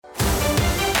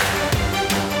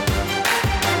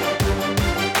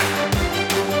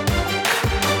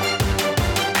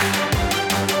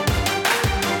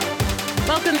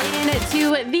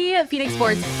Phoenix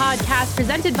Sports podcast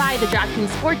presented by the DraftKings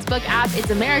Sportsbook app. It's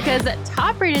America's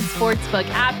top-rated sportsbook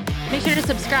app. Make sure to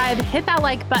subscribe, hit that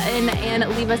like button, and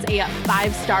leave us a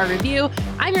 5-star review.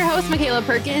 I'm your host, Michaela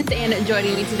Perkins, and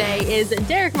joining me today is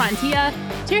Derek Montilla,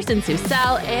 Kirsten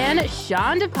Susel, and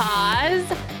Sean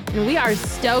DePaz. And we are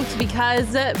stoked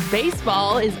because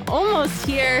baseball is almost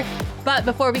here. But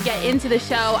before we get into the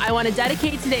show, I want to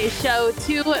dedicate today's show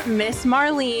to Miss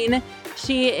Marlene.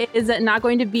 She is not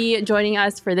going to be joining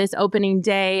us for this opening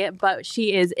day, but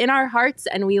she is in our hearts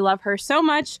and we love her so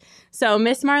much. So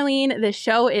Miss Marlene, the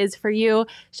show is for you.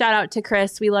 Shout out to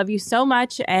Chris. We love you so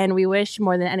much and we wish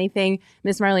more than anything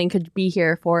Miss Marlene could be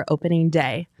here for opening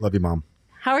day. Love you, Mom.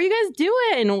 How are you guys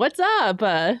doing? What's up?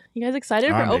 You guys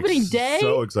excited for opening day?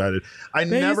 So excited. I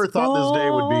never thought this day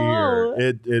would be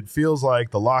here. It feels like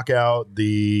the lockout,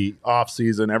 the off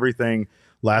season, everything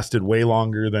lasted way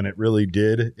longer than it really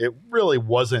did. It really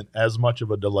wasn't as much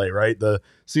of a delay, right? The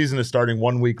season is starting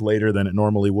 1 week later than it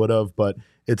normally would have, but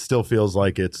it still feels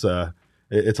like it's a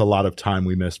lot of time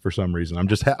we missed for some reason. I'm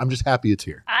just happy it's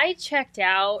here. I checked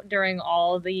out during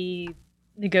all the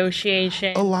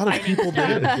negotiation. A lot of people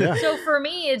did. Yeah. So for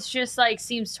me, it's just like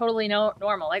seems totally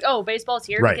normal. Like, oh, baseball's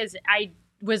here because I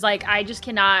was like, I just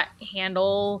cannot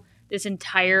handle this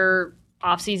entire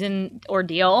off-season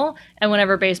ordeal, and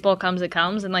whenever baseball comes, it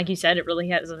comes, and like you said, it really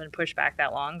hasn't been pushed back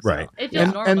that long, so right. It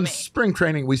feels normal to me. Spring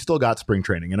training, we still got spring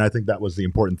training, and I think that was the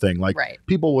important thing. Like,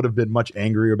 people would have been much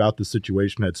angrier about the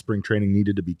situation had spring training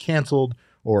needed to be canceled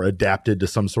or adapted to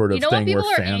some sort of thing where fans... You know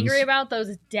what people are angry about?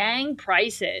 Those dang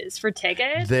prices for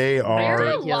tickets. They are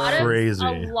crazy.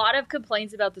 A lot of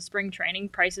complaints about the spring training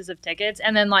prices of tickets,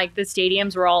 and then like the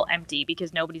stadiums were all empty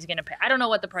because nobody's going to pay. I don't know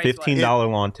what the price was.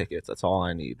 $15 lawn tickets. That's all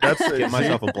I need. Get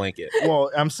myself a blanket. Well,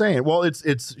 I'm saying,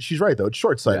 it's she's right though. It's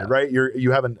short-sighted, right?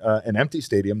 You have an empty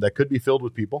stadium that could be filled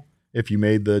with people if you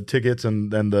made the tickets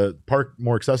and then the park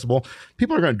more accessible.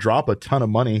 People are going to drop a ton of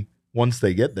money once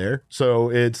they get there. So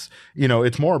it's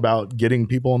more about getting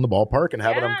people in the ballpark and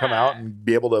having them come out and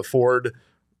be able to afford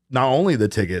not only the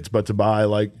tickets, but to buy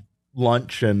like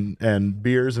lunch and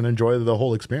beers and enjoy the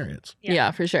whole experience.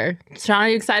 Yeah, for sure. Sean, are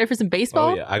you excited for some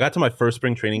baseball? Oh, yeah. I got to my first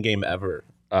spring training game ever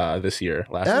this year.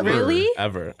 Really?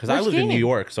 Ever. Because I lived in New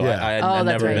York, so I had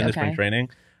never been to spring training.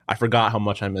 I forgot how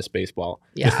much I miss baseball.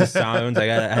 Yeah. Just the sounds. I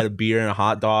had a beer and a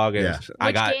hot dog. And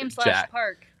I got game jacked.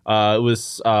 /park? It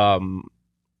was...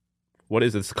 what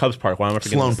is it? It's Cubs Park. Why am I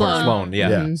forgetting? Sloan.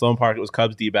 Yeah. Sloan Park. It was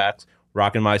Cubs D-backs.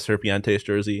 Rocking my Serpientes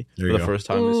jersey for the first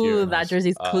time this year. Ooh, that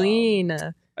jersey's clean.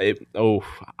 Like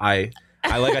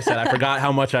I said, I forgot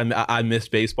how much I missed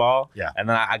baseball. Yeah. And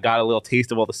then I got a little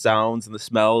taste of all the sounds and the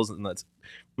smells, and that's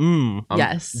I'm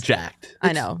jacked.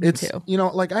 I know. It's too.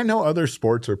 I know other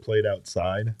sports are played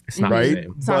outside. It's not right? the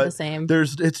same. It's not the same.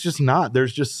 It's just not.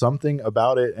 There's just something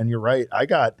about it, and you're right.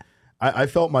 I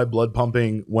felt my blood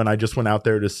pumping when I just went out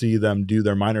there to see them do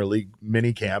their minor league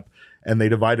mini camp, and they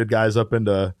divided guys up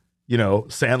into,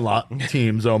 sandlot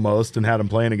teams almost and had them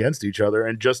playing against each other.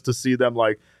 And just to see them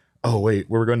like, oh, wait,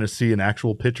 we're going to see an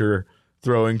actual pitcher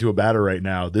throwing to a batter right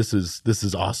now. This is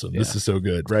awesome. Yeah. This is so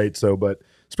good. Right. So, but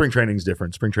spring training's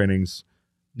different. Spring training's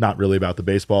not really about the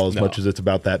baseball as much as it's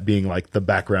about that being like the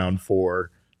background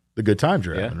for the good times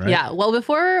you're having, right? Yeah. Well,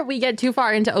 before we get too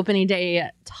far into opening day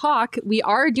talk, we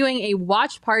are doing a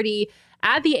watch party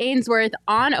at the Ainsworth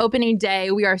on opening day.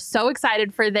 We are so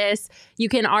excited for this. You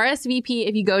can RSVP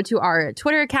if you go to our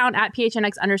Twitter account at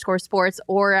PHNX_sports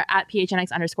or at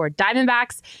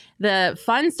PHNX_Diamondbacks. The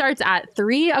fun starts at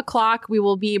 3:00. We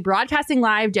will be broadcasting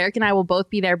live. Derek and I will both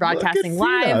be there broadcasting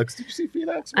live. Did you see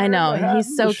Phoenix? I know.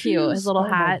 He's so cute. His little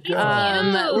hat.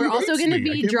 We're also going to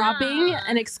be dropping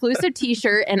an exclusive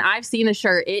t-shirt, and I've seen the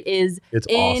shirt. It's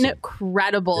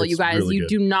incredible, awesome. you guys. Really you good.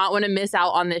 do not want to miss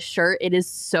out on this shirt. It is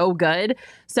so good.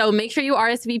 So make sure you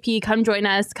RSVP. Come join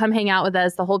us. Come hang out with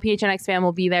us. The whole PHNX fam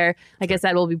will be there. Like I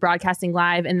said, we'll be broadcasting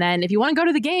live. And then if you want to go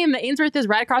to the game, the Ainsworth is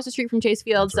right across the street from Chase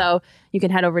Field. So you can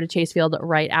head over to Chase Field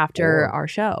right after our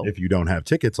show. If you don't have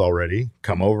tickets already,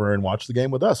 come over and watch the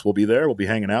game with us. We'll be there. We'll be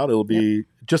hanging out. It'll be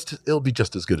just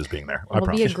as good as being there. It'll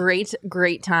be a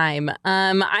great time.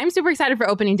 I'm super excited for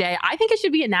opening day. I think it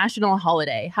should be a national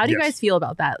holiday. How do you guys feel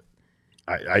about that?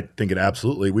 I think it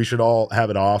absolutely. We should all have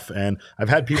it off. And I've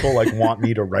had people like want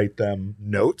me to write them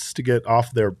notes to get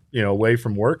off their, away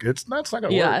from work. That's not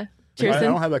going to work. I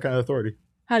don't have that kind of authority.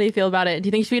 How do you feel about it? Do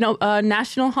you think it should be a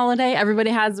national holiday?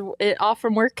 Everybody has it off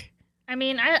from work? I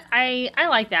mean, I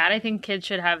like that. I think kids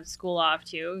should have school off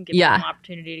too and give them an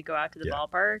opportunity to go out to the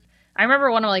ballpark. I remember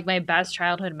one of like my best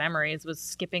childhood memories was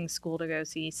skipping school to go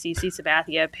see CC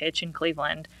Sabathia pitch in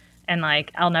Cleveland. And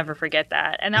like, I'll never forget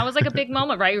that. And that was like a big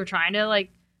moment, right? You're trying to like,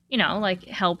 like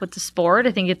help with the sport.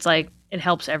 I think it's like it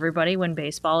helps everybody when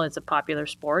baseball is a popular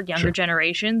sport. Younger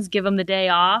generations, give them the day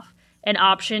off, an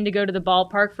option to go to the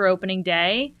ballpark for opening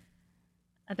day.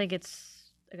 I think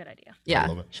it's a good idea. Yeah.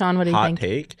 Sean, what do you think? Hot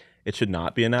take. It should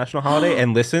not be a national holiday.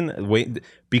 And listen, wait,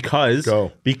 because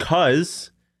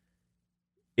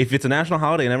if it's a national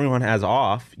holiday and everyone has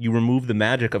off, you remove the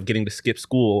magic of getting to skip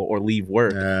school or leave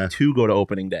work to go to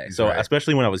opening day. So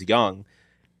especially when I was young,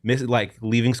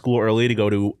 leaving school early to go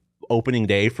to opening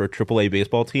day for a AAA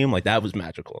baseball team, like that was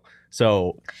magical.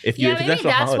 So maybe that's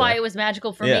why it was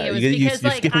magical for me. It was because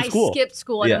I skipped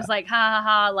school and it was like ha ha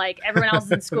ha, like everyone else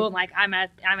is in school and like I'm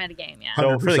at a game. Yeah.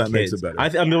 So for the kids,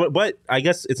 I mean, but I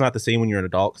guess it's not the same when you're an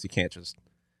adult because you can't just.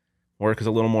 Work is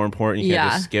a little more important. You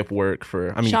can't just skip work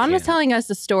for. I mean, Sean was telling us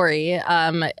a story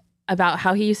about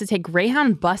how he used to take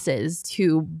Greyhound buses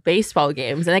to baseball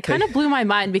games, and it kind of blew my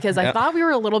mind because I thought we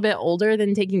were a little bit older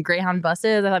than taking Greyhound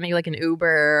buses. I thought maybe like an Uber,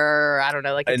 or I don't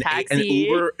know, like a taxi.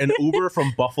 An Uber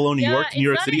from Buffalo, New York to New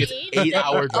York City. It's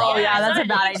 8-hour drive. Oh yeah, that's a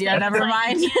bad idea. Never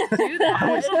mind. Do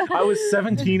that. I was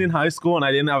 17 in high school and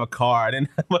I didn't have a car. I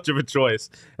didn't have much of a choice.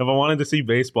 If I wanted to see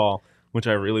baseball, which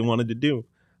I really wanted to do,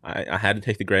 I had to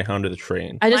take the Greyhound or the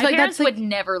train. My parents would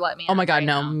never let me. Oh my God,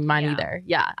 no, mine either.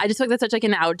 Yeah, I just feel like that's such like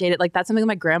an outdated, like that's something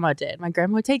my grandma did. My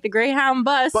grandma would take the Greyhound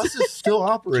bus. Buses still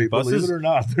operate, believe it or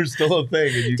not. There's still a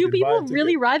thing. And do people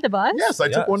really ride the bus? Yes, I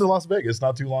took one to Las Vegas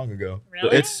not too long ago.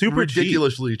 Really? It's super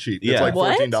ridiculously cheap. It's like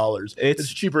 $14.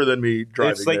 It's cheaper than me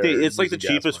driving. It's like the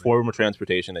cheapest form of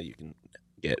transportation that you can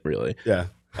get, really. Yeah,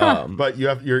 but you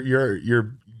have you're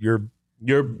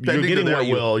getting their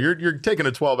will. You're taking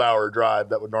a 12-hour drive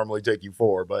that would normally take you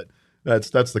 4, but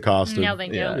that's the cost. No,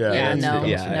 thank you.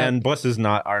 And buses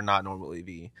are not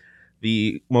normally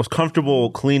the most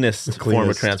comfortable, cleanest form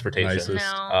of transportation.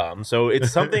 No. So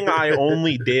it's something I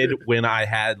only did when I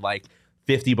had like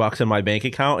 $50 in my bank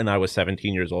account and I was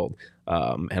 17 years old,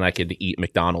 and I could eat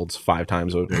McDonald's 5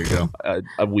 times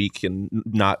a week and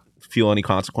not feel any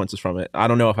consequences from it. I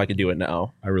don't know if I could do it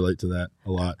now. I relate to that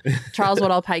a lot. Charles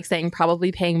Woodall Pike saying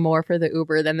probably paying more for the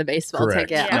Uber than the baseball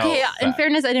ticket. Yeah. Okay, in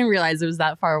fairness, I didn't realize it was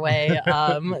that far away.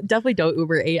 Definitely don't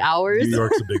Uber 8 hours. New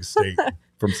York's a big state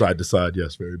from side to side.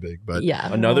 Yes, very big. But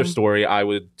another story, I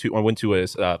went to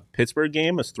a Pittsburgh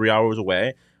game. It's 3 hours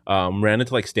away. Ran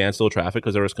into like standstill traffic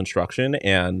because there was construction,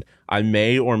 and I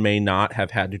may or may not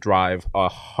have had to drive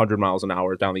 100 miles an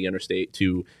hour down the interstate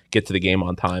to get to the game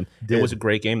on time. It was a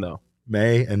great game though.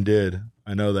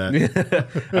 I know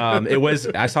that. It was.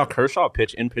 I saw Kershaw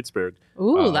pitch in Pittsburgh.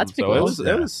 Ooh, that's pretty cool.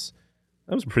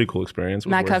 That was a pretty cool experience.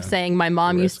 Matt Cuff saying, my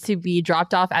mom used to be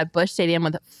dropped off at Busch Stadium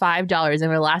with $5 and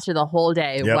would last her the whole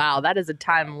day. Yep. Wow, that is a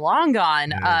time long gone.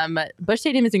 Yeah. Busch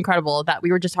Stadium is incredible. That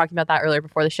we were just talking about that earlier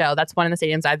before the show. That's one of the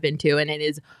stadiums I've been to, and it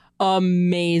is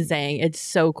amazing. It's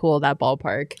so cool, that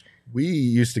ballpark. We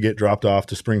used to get dropped off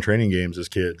to spring training games as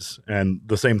kids, and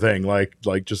the same thing, like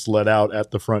just let out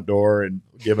at the front door and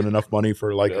given enough money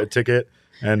for like a ticket,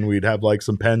 and we'd have like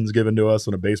some pens given to us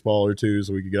and a baseball or two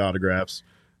so we could get autographs.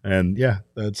 And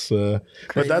that's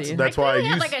but that's why I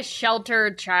had like a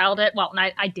sheltered childhood. Well,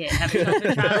 I did have a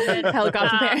sheltered childhood.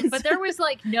 Helicopter parents. But there was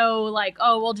like no like,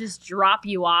 oh, we'll just drop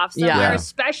you off somewhere. Yeah.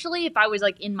 Especially if I was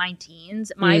like in my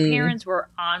teens. My parents were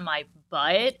on my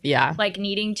butt. Yeah. Like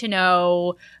needing to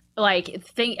know, like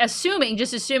assuming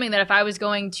that if I was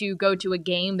going to go to a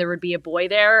game, there would be a boy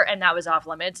there, and that was off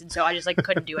limits, and so I just like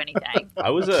couldn't do anything. I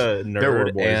was a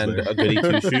nerd and a goody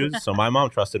two shoes, so my mom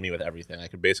trusted me with everything. I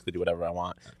could basically do whatever I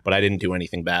want, but I didn't do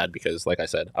anything bad because, like I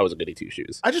said, I was a goody two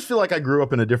shoes. I just feel like I grew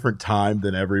up in a different time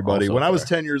than everybody. When I was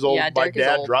 10 years old, my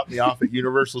dad dropped me off at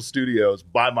Universal Studios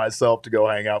by myself to go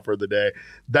hang out for the day.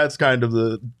 That's kind of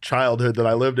the childhood that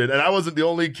I lived in, and I wasn't the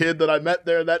only kid that I met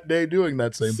there that day doing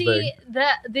that same thing.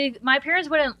 My parents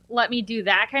wouldn't let me do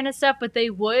that kind of stuff, but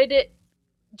they would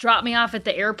drop me off at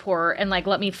the airport and like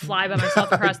let me fly by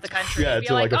myself across the country. Yeah, and be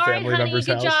to like a family member's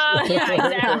good house. Job. Yeah,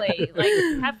 exactly.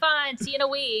 Like, have fun. See you in a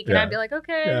week. And I'd be like,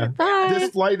 okay, bye. This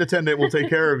flight attendant will take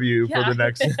care of you for the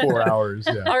next 4 hours.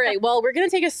 Yeah. All right. Well, we're going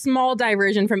to take a small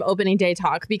diversion from opening day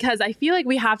talk because I feel like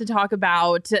we have to talk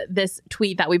about this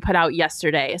tweet that we put out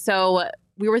yesterday. So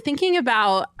we were thinking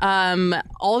about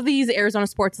all of these Arizona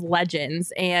sports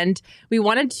legends, and we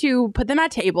wanted to put them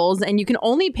at tables, and you can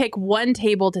only pick one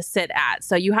table to sit at.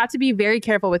 So you have to be very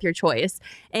careful with your choice.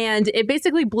 And it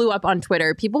basically blew up on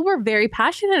Twitter. People were very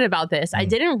passionate about this. I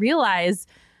didn't realize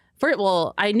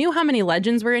I knew how many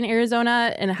legends were in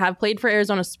Arizona and have played for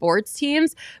Arizona sports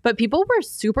teams, but people were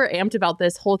super amped about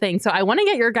this whole thing. So I want to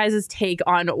get your guys' take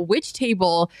on which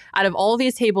table out of all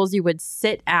these tables you would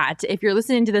sit at. If you're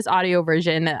listening to this audio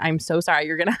version, I'm so sorry.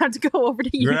 You're going to have to go over to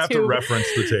You're YouTube going to have to reference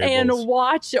the tables. and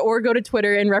watch, or go to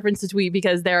Twitter and reference the tweet,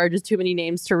 because there are just too many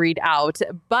names to read out.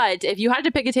 But if you had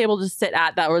to pick a table to sit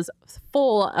at that was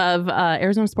full of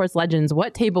Arizona sports legends,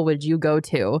 what table would you go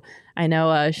to? I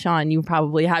know, Sean, you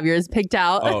probably have yours picked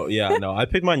out. Oh, yeah. No, I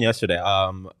picked mine yesterday.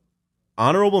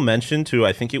 Honorable mention to,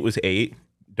 I think it was 8,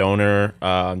 Donor,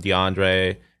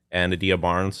 DeAndre, and Adia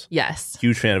Barnes. Yes.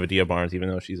 Huge fan of Adia Barnes, even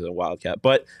though she's a Wildcat.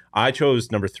 But I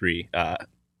chose number 3,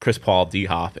 Chris Paul,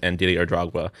 D-Hop, and Didier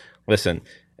Drogba. Listen,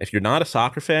 if you're not a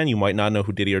soccer fan, you might not know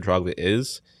who Didier Drogba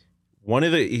is.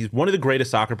 He's one of the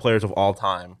greatest soccer players of all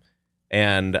time.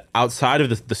 And outside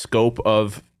of the scope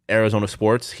of Arizona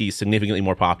sports, he's significantly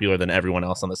more popular than everyone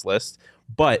else on this list.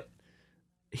 But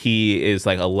he is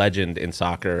like a legend in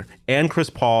soccer. And Chris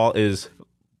Paul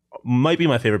might be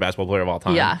my favorite basketball player of all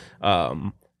time. Yeah.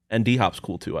 And D-Hop's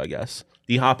cool too, I guess.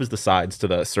 D-Hop is the sides to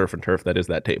the surf and turf that is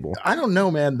that table. I don't know,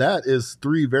 man. That is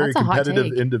 3 very That's a hot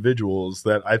competitive take. individuals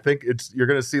that I think you're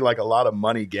going to see like a lot of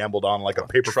money gambled on, like a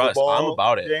paper Trust, football I'm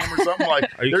about it. game or something. Like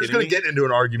Are you they're just kidding going to me? get into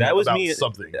an argument That was about me.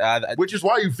 something, which is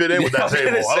why you fit in with that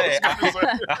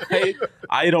table.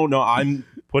 I don't know. I'm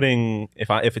putting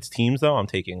if it's teams though, I'm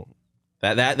taking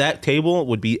that table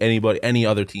would be any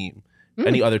other team.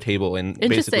 Any other table in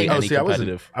basically any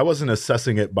competitive. I wasn't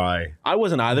assessing it by I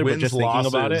wasn't either, wins, but just thinking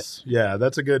about it. Yeah,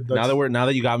 that's a good. Now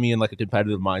that you got me in like a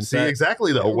competitive mindset. See,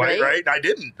 exactly though. Right? I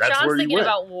didn't. That's Sean's where you thinking went.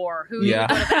 about war. Who you would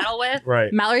go to battle with?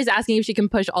 Right. Mallory's asking if she can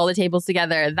push all the tables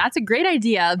together. That's a great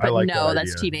idea, but like no, that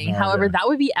that's idea. cheating. Oh, However, yeah. that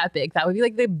would be epic. That would be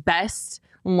like the best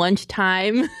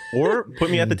lunchtime. Or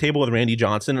put me at the table with Randy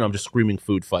Johnson and I'm just screaming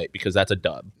food fight because that's a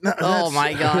dub. No, Oh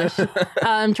my gosh.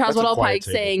 Charles That's a Waddell quiet Pike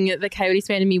table. saying the Coyotes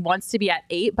fan in me wants to be at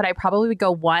 8, but I probably would go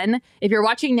 1. If you're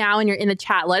watching now and you're in the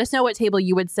chat, let us know what table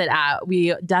you would sit at.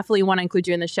 We definitely want to include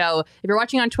you in the show. If you're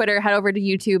watching on Twitter, head over to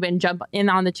YouTube and jump in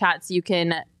on the chat so you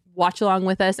can watch along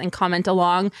with us and comment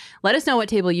along. Let us know what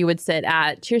table you would sit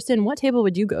at. Kirsten, what table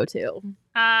would you go to?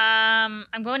 I'm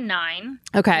going 9.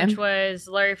 Okay. Which was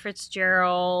Larry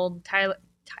Fitzgerald,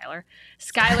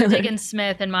 Skylar Diggins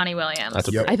Smith, and Monty Williams. That's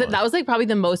a Yep. I thought that was like probably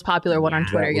the most popular one on That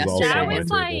Twitter was yesterday. also That my was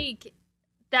table. like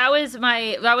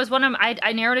that was one of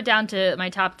I narrowed it down to my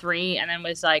top 3 and then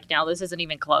was like, no, this isn't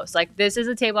even close. Like this is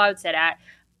a table I would sit at.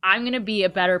 I'm gonna be a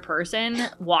better person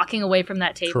walking away from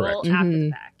that table Correct. after the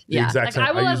Mhm. fact. The Yeah. exact Like same-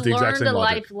 I will I have used the exact learned same a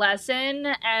logic. life lesson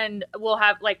and will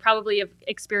have like probably have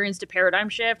experienced a paradigm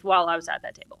shift while I was at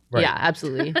that table. Right. Yeah,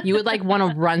 absolutely. You would like want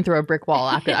to run through a brick wall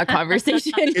after that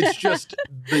conversation. It's just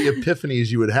the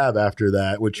epiphanies you would have after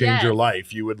that would change Yes. your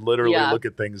life. You would literally Yeah. look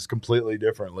at things completely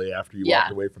differently after you Yeah.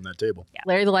 walked away from that table.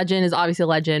 Larry the Legend is obviously a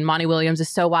legend. Monty Williams is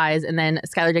so wise. And then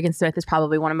Skylar Diggins Smith is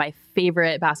probably one of my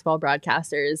favorite basketball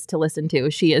broadcasters to listen to.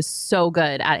 She is so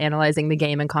good at analyzing the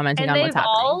game and commenting And on what's they've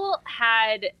happening. all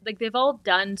had like they've all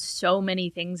done so many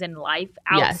things in life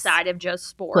Yes. outside of just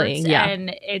sports. Playing, yeah.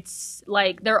 And it's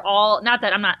like they're all not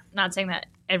that I'm not saying that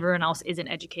everyone else isn't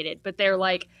educated, but they're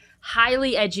like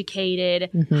highly educated,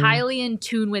 Mhm. highly in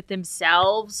tune with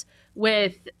themselves,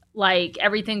 with like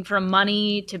everything from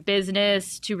money to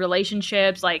business to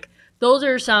relationships. Like those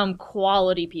are some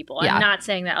quality people. Yeah. I'm not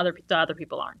saying that the other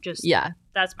people aren't. Just Yeah.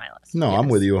 that's my list. No, I'm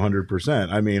Yes. with you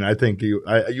 100%. I mean, I think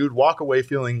you'd walk away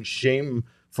feeling shame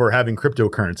for having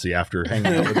cryptocurrency after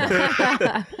hanging out with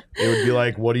them. It would be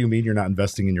like, what do you mean you're not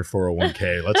investing in your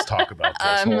 401k? Let's talk about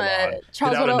this. Hold on. Charles Get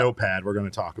out a Waddell- notepad. We're going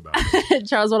to talk about it.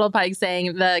 Charles Waddell Pike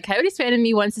saying the Coyotes fan in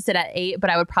me wants to sit at 8, but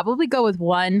I would probably go with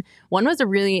 1. 1 was a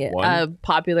really One?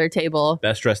 popular table.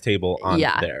 Best dressed table on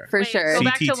Yeah, there. for Wait, sure. go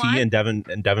back to CTT one?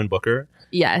 and Devin Booker.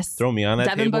 Yes. Throw me on that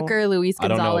Devin table. Booker, Luis I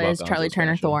don't know about Gonzalez, Gonzo's Charlie Turner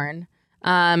connection. Thorne.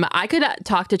 I could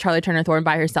talk to Charlie Turner Thorne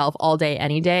by herself all day,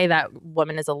 any day. That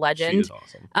woman is a She legend. is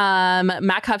awesome.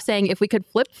 Matt Huff saying if we could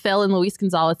flip Phil and Luis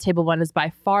Gonzalez, table 1 is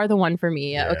by far the one for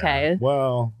me. Yeah. Okay.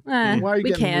 Well, why are you we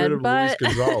getting can, rid of but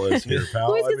Luis Gonzalez here, pal?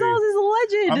 Luis I mean, Gonzalez is a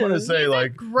legend. I'm going to say, He's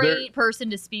like, a great person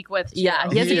to speak with. too. Yeah,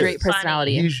 he has He a great is.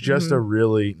 personality. he's just Mhm. a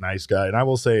really nice guy. And I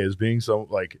will say, as being so,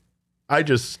 like,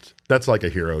 that's like a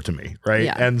hero to me, right?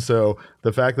 Yeah. And so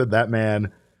the fact that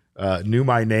man knew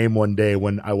my name one day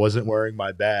when I wasn't wearing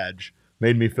my badge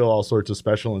made me feel all sorts of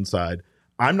special inside.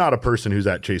 I'm not a person who's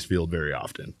at Chase Field very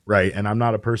often, right? And I'm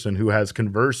not a person who has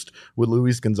conversed with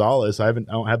Luis Gonzalez. I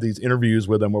don't have these interviews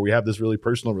with him where we have this really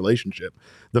personal relationship.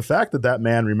 The fact that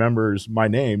man remembers my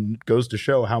name goes to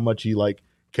show how much he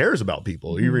cares about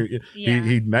people. Yeah.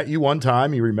 He met you one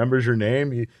time. He remembers your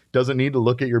name. He doesn't need to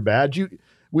look at your badge.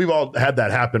 we've all had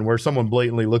that happen where someone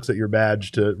blatantly looks at your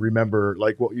badge to remember,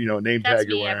 like, what, name That's tag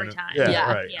you're me wearing. every time.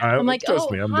 Yeah, right. Yeah. I'm like, trust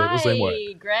oh, me, I'm hi, the same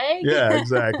way. Greg. Yeah,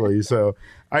 exactly. So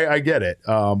I get it.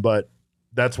 But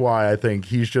that's why I think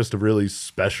he's just a really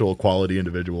special quality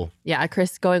individual. Yeah,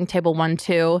 Chris going table 1,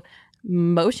 2.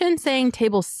 Motion saying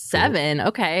table 7.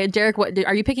 Okay, Derek, what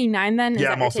are you picking 9 then? Is Yeah,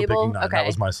 that I'm your also table? picking 9. Okay. That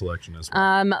was my selection as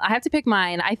well. I have to pick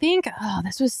mine. I think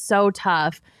this was so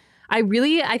tough.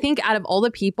 I think out of all the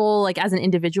people, like as an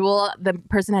individual, the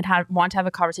person I'd want to have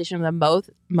a conversation with the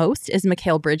most is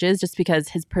Mikal Bridges, just because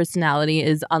his personality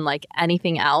is unlike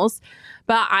anything else.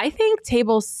 But I think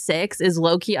table 6 is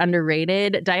low-key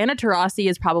underrated. Diana Taurasi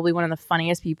is probably one of the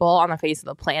funniest people on the face of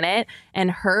the planet. And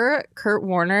her, Kurt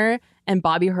Warner, and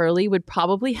Bobby Hurley would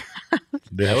probably have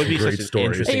That would be such an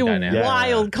interesting a dynamic.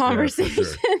 wild for conversation.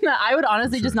 sure. I would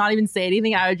honestly just not even say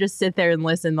anything. I would just sit there and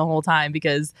listen the whole time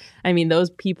because, I mean,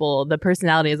 those people, the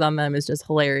personalities on them is just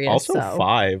hilarious. Also, so.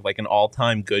 5, like an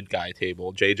all-time good guy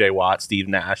table. J.J. Watt, Steve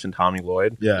Nash, and Tommy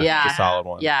Lloyd. Yeah. It's a solid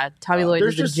one. Yeah, Tommy Lloyd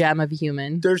There's is a just- gem of a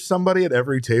human. There's somebody at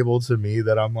every table to me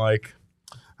that I'm like,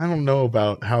 I don't know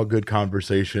about how good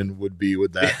conversation would be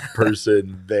with that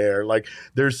person there. Like,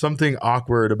 there's something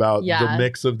awkward about Yeah. the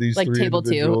mix of these Like three table 2.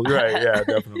 individuals. Right, yeah,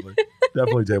 definitely.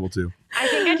 Definitely table 2. I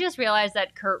think I just realized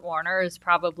that Kurt Warner is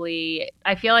probably,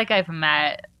 I feel like I've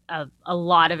met a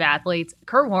lot of athletes.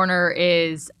 Kurt Warner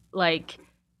is like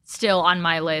still on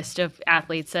my list of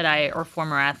athletes or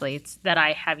former athletes that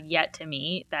I have yet to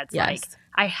meet. That's Yes. like,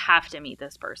 I have to meet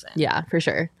this person. Yeah, for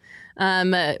sure.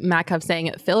 Matt Cuff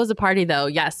saying Phil is a party though.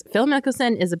 Yes, Phil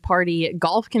Mickelson is a party.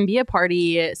 Golf can be a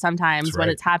party sometimes That's when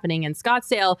right. it's happening in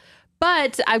Scottsdale.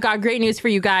 But I've got great news for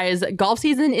you guys. Golf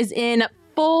season is in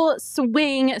full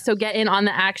swing. So get in on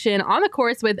the action on the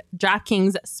course with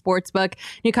DraftKings Sportsbook.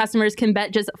 New customers can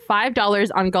bet just $5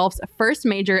 on golf's first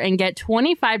major and get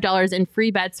 $25 in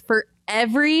free bets for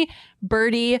every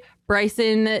birdie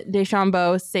Bryson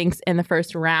DeChambeau sinks in the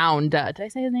first round. Did I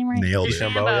say his name right? Nailed it.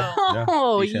 DeChambeau, yeah.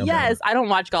 Oh, DeChambeau. yes. I don't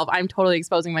watch golf. I'm totally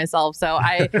exposing myself. So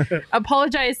I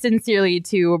apologize sincerely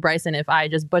to Bryson if I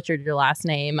just butchered your last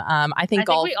name. I think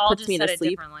golf we all puts just me said to it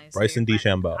sleep. differently. so Bryson you're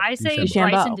fine. DeChambeau. I say DeChambeau.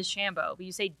 Bryson DeChambeau, but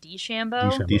you say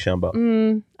DeChambeau?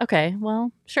 DeChambeau. Okay,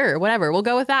 well, sure, whatever. We'll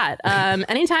go with that.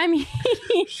 Anytime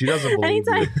She doesn't believe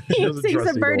anytime you. She he doesn't sinks trust a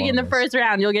you to go birdie in on the this. first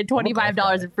round, you'll get golf $25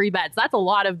 guy. in free bets. That's a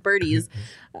lot of birdies.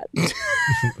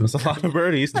 That's a lot of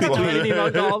birdies. I don't know anything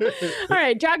about golf. All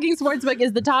right, DraftKings Sportsbook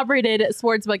is the top-rated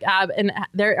sportsbook app, and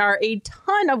there are a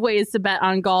ton of ways to bet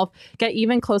on golf. Get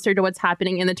even closer to what's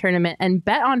happening in the tournament and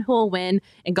bet on who will win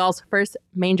in golf's first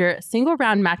major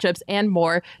single-round matchups and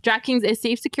more. DraftKings is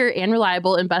safe, secure, and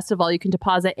reliable, and best of all, you can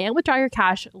deposit and withdraw your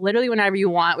cash literally whenever you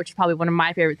want, which is probably one of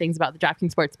my favorite things about the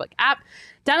DraftKings Sportsbook app.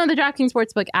 Download the DraftKings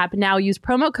Sportsbook app now. Use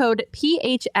promo code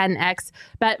PHNX.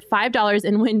 Bet $5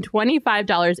 and win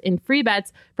 $25 in free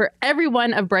bets for every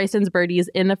one of Bryson's birdies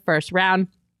in the first round.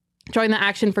 Join the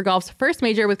action for golf's first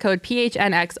major with code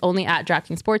PHNX only at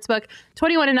DraftKings Sportsbook.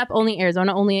 21 and up only,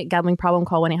 Arizona only. Gambling problem,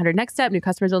 call 1-800-NEXT-STEP. New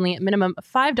customers only. Minimum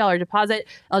 $5 deposit.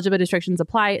 Eligibility restrictions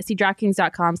apply. See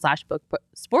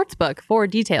DraftKings.com/sportsbook for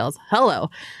details. Hello.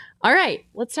 All right,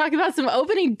 let's talk about some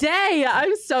opening day.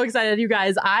 I'm so excited, you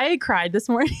guys. I cried this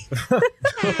morning. Whoa.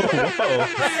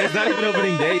 It's not even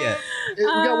opening day yet. We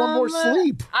got one more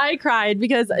sleep. I cried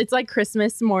because it's like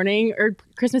Christmas morning or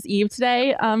Christmas Eve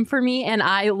today for me, and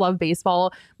I love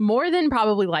baseball more than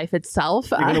probably life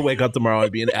itself. You're going to wake up tomorrow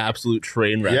and be an absolute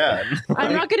train wreck. Yeah. then.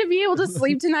 I'm not going to be able to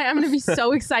sleep tonight. I'm going to be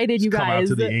so excited, you Come out guys.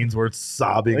 to the Ainsworth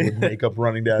sobbing with makeup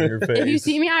running down your face. If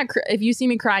you see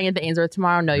me crying at the Ainsworth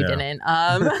tomorrow, no, you Yeah. didn't.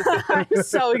 I'm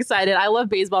so excited. I love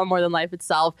baseball more than life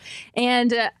itself,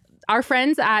 and. Our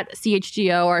friends at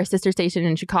CHGO, our sister station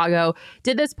in Chicago,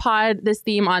 did this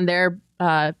theme on their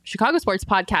Chicago sports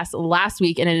podcast last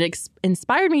week, and it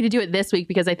inspired me to do it this week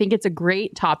because I think it's a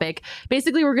great topic.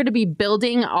 Basically, we're going to be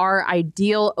building our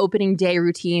ideal opening day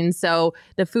routine. So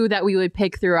the food that we would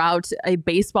pick throughout a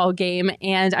baseball game.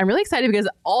 And I'm really excited because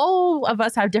all of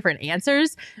us have different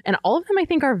answers, and all of them I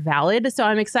think are valid. So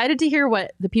I'm excited to hear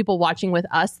what the people watching with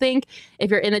us think. If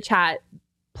you're in the chat,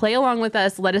 play along with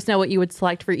us. Let us know what you would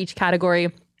select for each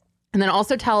category. And then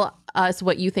also tell us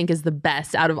what you think is the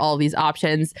best out of all of these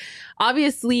options.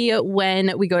 Obviously,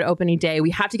 when we go to opening day, we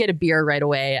have to get a beer right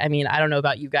away. I mean, I don't know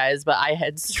about you guys, but I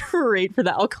head straight for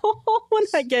the alcohol when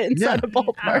I get inside a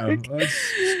ballpark.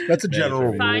 That's a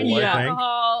general Find rule, your I think.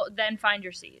 alcohol, then find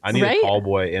your seats. I need Right? a tall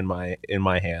boy in my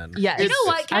hand. Yes. You know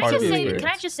what? Can part I of just the say? experience.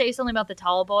 Can I just say something about the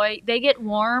tall boy? They get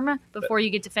warm before you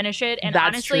get to finish it, and That's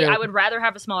honestly, true. I would rather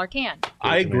have a smaller can.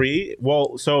 I agree.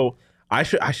 Well, so I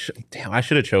should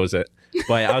have chose it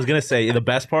But I was gonna say the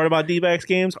best part about D-backs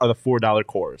games are the $4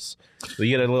 cores. So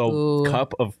you get a little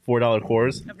cup of $4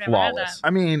 cores, I've never had flawless. that. I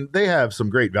mean, they have some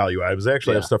great value items. They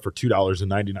actually have Yeah. stuff for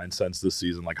 $2.99 this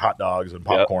season, like hot dogs and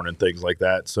popcorn and things like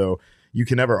that. So you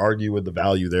can never argue with the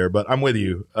value there. But I'm with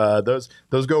you. Those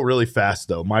go really fast,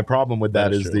 though. My problem with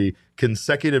that is true. the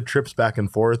consecutive trips back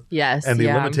and forth. Yes. And the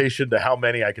yeah. limitation to how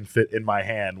many I can fit in my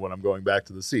hand when I'm going back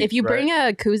to the seat. If you bring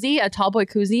a koozie, a tall boy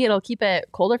koozie, it'll keep it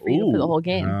colder for you for the Ooh. whole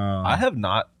game. I have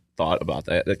not thought about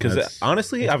that because That's-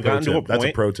 honestly, I've gotten to a point. That's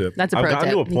a pro tip. That's a I've pro gotten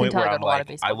tip. to a You can point tell where I go I'm to a lot like, of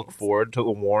baseball I look games. forward to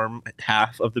the warm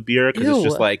half of the beer because it's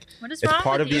just Ew. like What is it's wrong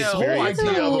part with of the you? The whole experience.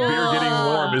 idea of a beer getting Ew.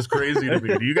 warm is crazy to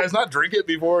me. Do you guys not drink it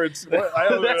before it's? I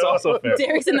don't That's know. also fair.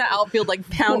 Derek's in the outfield like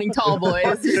pounding tall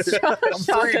boys. Just I'm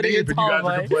shotgunning 3 a deep, and you tall guys are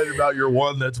boy. complaining about your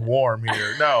one that's warm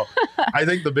here. No, I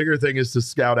think the bigger thing is to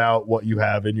scout out what you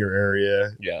have in your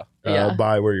area Yeah. Yeah.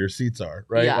 by where your seats are,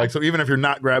 right? Yeah. Like, so even if you're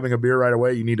not grabbing a beer right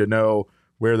away, you need to know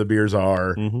where the beers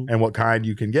are Mhm. and what kind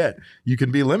you can get. You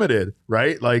can be limited,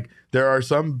 right? Like there are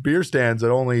some beer stands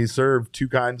that only serve 2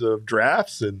 kinds of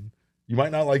drafts, and you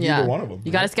might not like Yeah. either one of them.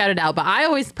 You got to scout it out. But I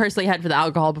always personally head for the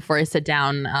alcohol before I sit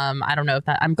down. I don't know if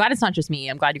that, I'm glad it's not just me.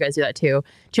 I'm glad you guys do that too.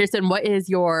 Kirsten, what is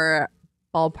your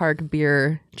ballpark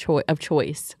beer of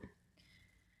choice?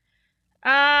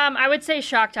 I would say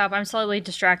Shock Top. I'm slightly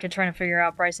distracted trying to figure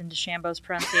out Bryson DeChambeau's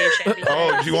pronunciation.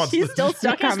 Oh, she wants. She's still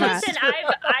stuck Because on that. listen,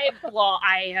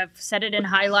 I have said it in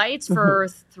highlights for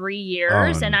 3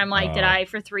 years, and I'm like, did I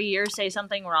for 3 years say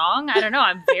something wrong? I don't know.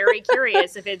 I'm very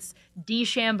curious if it's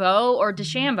DeChambeau or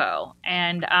DeChambeau,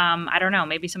 and I don't know.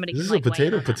 Maybe somebody Is can this like a weigh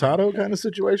in on that. potato kind of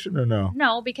situation or no?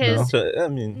 No, because So, I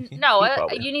mean, no, he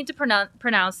probably- you need to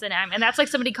pronounce the name, and that's like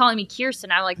somebody calling me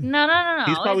Kirsten. I'm like, no.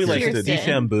 he's probably it's like Kirsten.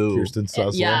 DeChambeau. Kirsten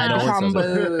Sussler. Yeah, No one says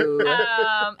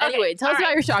Trumbo. Anyway, tell us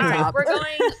about your Shock Top.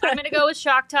 I'm gonna go with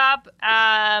Shock Top.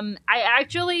 I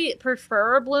actually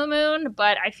prefer Blue Moon,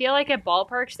 but I feel like at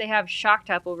ballparks they have Shock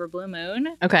Top over Blue Moon,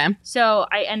 Okay. so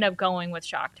I end up going with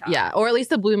Shock Top. Yeah. Or at least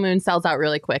the Blue Moon sells out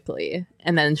really quickly.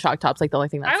 And then Shock Top's like the only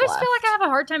thing that's I always left. feel like I have a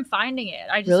hard time finding it.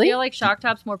 I just Really? feel like Shock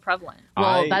Top's more prevalent.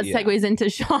 Well, that yeah. segues into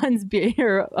Sean's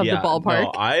beer of the ballpark.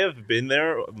 No, I have been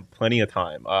there plenty of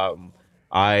time.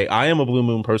 I am a Blue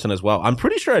Moon person as well. I'm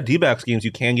pretty sure at D-backs games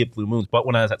you can get Blue Moons, but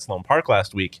when I was at Sloan Park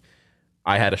last week,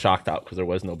 I had a Shock Top because there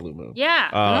was no Blue Moon. Yeah.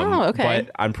 Oh, okay.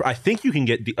 But I think you can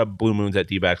get Blue Moons at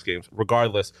D-backs games,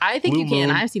 regardless. I think Blue you can.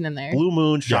 Moon- I've seen them there. Blue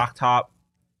Moon, Shock Top,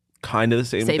 kind of the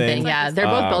same Same thing. Yeah. They're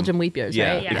both Belgian wheat beers,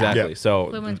 Yeah, right? Yeah. exactly. Yeah. So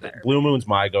Blue Moon's better. Blue Moon's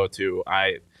my go-to.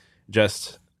 I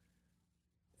just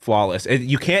flawless.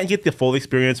 You can't get the full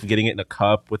experience of getting it in a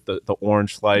cup with the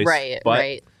orange slice. Right. But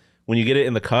Right. when you get it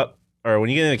in the cup or when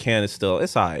you get it in a can, it's all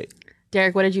right.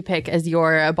 Derek, what did you pick as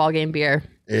your ball game beer?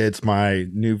 It's my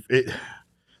new.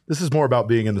 This is more about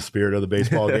being in the spirit of the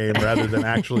baseball game rather than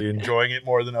actually enjoying it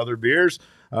more than other beers.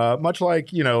 Much like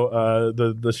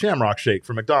the Shamrock Shake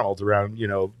from McDonald's around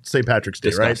St. Patrick's Day,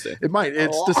 Disgusting. right?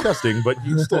 It's disgusting, but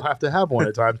you still have to have one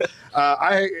at times.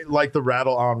 I like the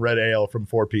Rattle On Red Ale from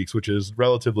Four Peaks, which is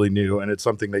relatively new, and it's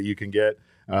something that you can get.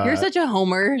 You're such a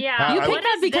homer. Yeah. You I- picked What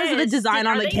that is because of the this? design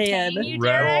Are on the they can. paying you,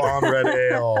 Derek? Rattle On Red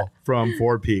Ale from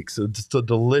Four Peaks. It's a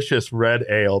delicious red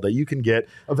ale that you can get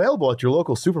available at your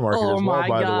local supermarket Oh as well, my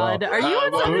by God. the way. Are you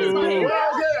on somebody's page?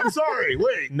 Okay, I'm sorry.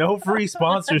 Wait. No free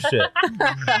sponsorship.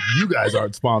 You guys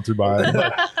aren't sponsored by it,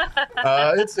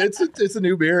 but it's a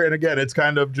new beer, and again, it's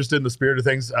kind of just in the spirit of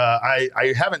things.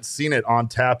 I haven't seen it on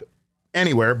tap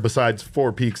anywhere besides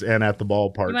Four Peaks and at the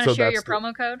ballpark. You want so to share that's your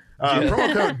promo code?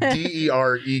 promo code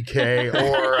DEREK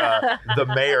or the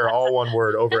mayor, all one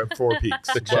word, over at Four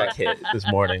Peaks. The check hit this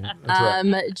morning. That's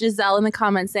right. Giselle in the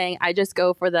comments saying, I just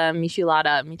go for the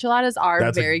Michelada. Micheladas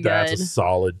are very That's good. a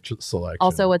solid selection.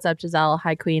 Also, what's up, Giselle?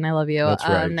 Hi, Queen. I love you. That's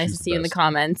right. Nice She's to the see you in the best.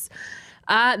 comments.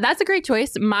 That's a great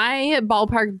choice. My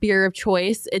ballpark beer of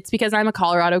choice, it's because I'm a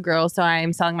Colorado girl, so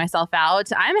I'm selling myself out.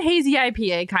 I'm a hazy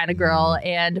IPA kind of girl,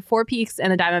 and Four Peaks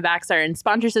and the Diamondbacks are in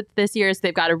sponsorship this year, so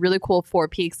they've got a really cool Four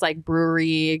Peaks like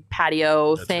brewery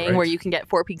patio That's thing right. where you can get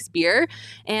Four Peaks beer,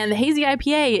 and the hazy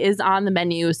IPA is on the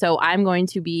menu, so I'm going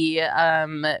to be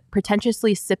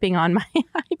pretentiously sipping on my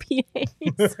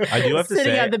IPAs. I do have to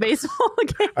sitting say, at the baseball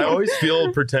game. I always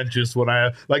feel pretentious when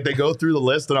they go through the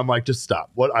list and I'm like, just stop.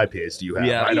 What IPAs do you have?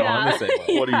 yeah, I know. I'm the same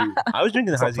way. What do you? I was drinking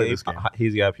the Let's not play this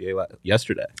hazy game. IPA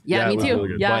yesterday. Yeah, Yeah, me it was too. really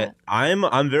good. Yeah. But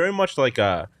I'm very much like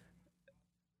the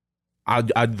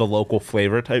local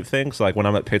flavor type thing. So like when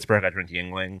I'm at Pittsburgh, I drink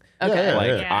Yingling. Okay. Yeah, Like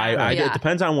yeah. Yeah. it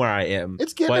depends on where I am.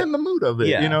 It's getting But- in the mood of it.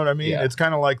 Yeah, You know what I mean? yeah. It's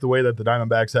kind of like the way that the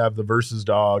Diamondbacks have the versus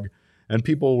dog, and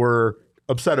people were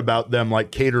upset about them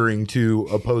like catering to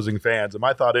opposing fans. And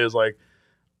my thought is like,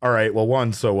 all right, well,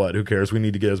 one, so what? Who cares? We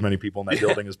need to get as many people in that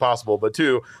building as possible. But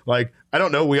two, like, I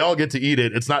don't know. We all get to eat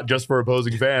it. It's not just for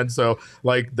opposing fans. So,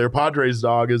 like, their Padres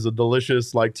dog is a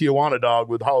delicious, like, Tijuana dog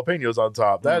with jalapenos on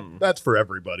top. That's for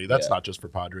everybody. That's not just for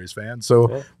Padres fans.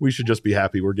 So we should just be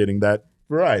happy we're getting that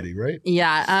variety, right?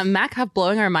 Yeah. Mac kept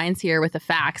blowing our minds here with the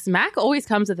facts. Mac always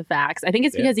comes with the facts. I think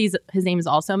it's because his name is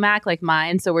also Mac, like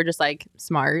mine. So we're just like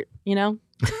smart, you know?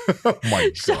 Oh my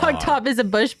God. Shock Top is a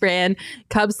Busch brand.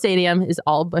 Cubs Stadium is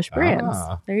all Busch brands.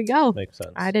 There you go. Makes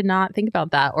sense. I did not think about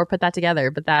that or put that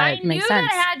together, but that makes sense. I knew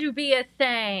that had to be a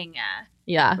thing.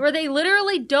 Yeah. Where they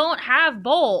literally don't have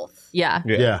both. Yeah.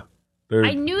 Yeah.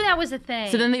 I knew that was a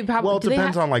thing. So then they probably... Well, it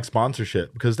depends on, like,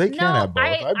 sponsorship because they can't have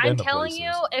both. I'm telling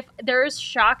you, if there's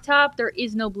Shock Top, there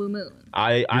is no Blue Moon.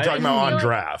 You're talking about on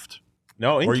draft.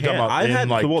 No, in can. I've had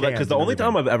because the only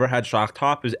time I've ever had Shock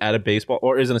Top is at a baseball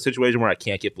or is in a situation where I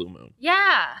can't get Blue Moon.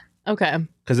 Yeah. Okay.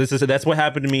 Because that's what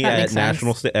happened to me at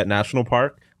National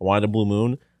Park. I wanted a Blue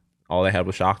Moon. All they had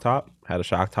was Shock Top. Had a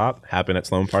Shock Top. Happened at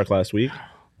Sloan Park last week.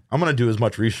 I'm going to do as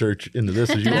much research into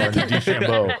this as you are into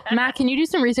DeChambeau. Matt, can you do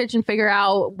some research and figure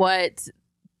out what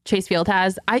Chase Field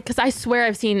has? Because I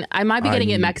swear I might be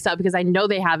getting it mixed up because I know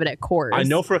they have it at Coors. I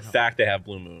know for a fact they have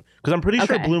Blue Moon because I'm pretty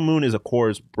sure Blue Moon is a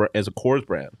Coors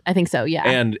brand. I think so, yeah.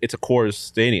 And it's a Coors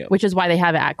Stadium. Which is why they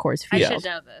have it at Coors Field. I should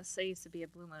know this. I used to be a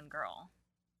Blue Moon girl.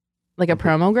 Like a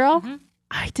promo girl? Mm-hmm.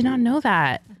 I did not know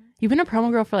that. You've been a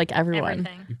promo girl for like everyone.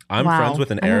 Everything. I'm friends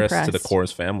with an heiress to the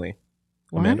Coors family.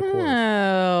 Amanda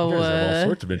Coors. You guys have all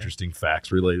sorts of interesting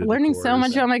facts related Learning to Coors. so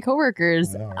much about my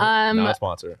coworkers. Not a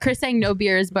sponsor. Chris saying no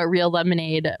beers but real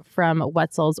lemonade from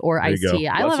Wetzel's or iced tea.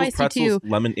 I love iced tea too.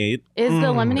 Lemonade. Is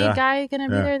the lemonade guy going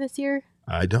to be there this year?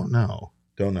 I don't know.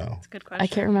 That's a good question. I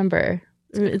can't remember.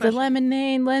 It's a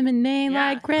lemonade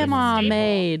like grandma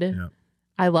made. Yeah.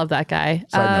 I love that guy.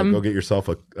 Side note, go get yourself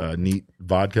a neat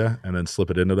vodka and then slip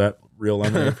it into that real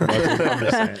lemonade.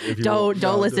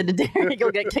 Don't listen to Derek.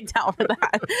 You'll get kicked out for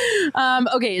that.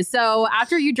 Okay, so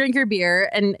after you drink your beer,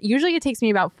 and usually it takes me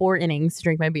about 4 innings to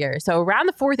drink my beer. So around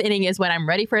the 4th inning is when I'm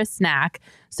ready for a snack.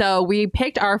 So we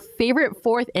picked our favorite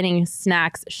 4th inning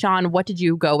snacks. Sean, what did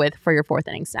you go with for your 4th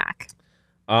inning snack?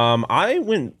 I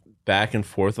went back and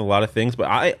forth a lot of things, but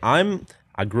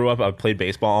I grew up. I've played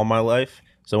baseball all my life.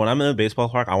 So when I'm in a baseball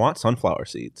park, I want sunflower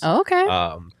seeds. Oh, okay.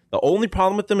 The only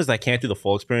problem with them is I can't do the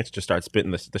full experience. Just start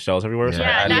spitting the shells everywhere. So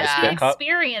yeah, that's the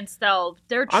experience, though.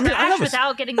 They're trash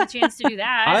without getting the chance to do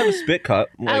that. I have a spit cup.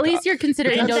 At least you're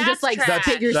considering don't just like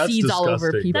spit your seeds all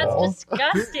over people. That's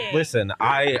disgusting. Listen,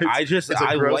 I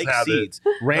like seeds.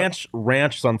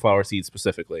 Ranch sunflower seeds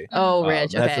specifically. Oh,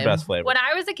 ranch. That's the best flavor. When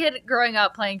I was a kid growing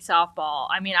up playing softball,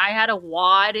 I mean, I had a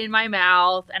wad in my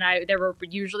mouth, and there were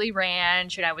usually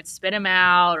ranch, and I would spit them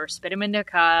out or spit them into a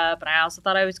cup. And I also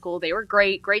thought I was cool. They were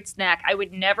great snack. I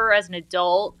would never, as an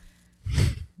adult,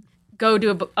 go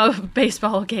to a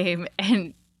baseball game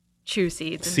and chew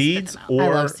seeds. Seeds I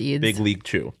love seeds. Big League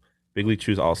Chew. Big League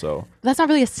Chew is also. That's not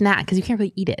really a snack because you can't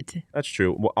really eat it. That's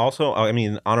true. Well, also, I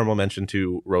mean, honorable mention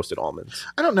to roasted almonds.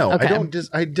 I don't know. Okay.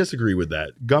 I disagree with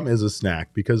that. Gum is a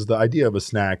snack because the idea of a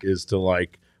snack is to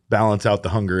like balance out the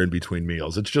hunger in between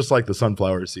meals. It's just like the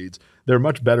sunflower seeds. They're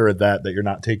much better at that you're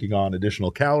not taking on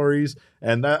additional calories.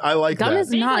 And that I like gum that.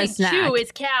 Is not a snack. Chew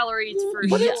is calories for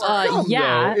but sure. it's gum,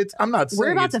 yeah. though. I'm not saying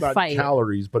We're about it's to not fight.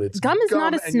 calories, but it's gum is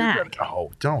not a and snack.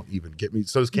 Don't even get me.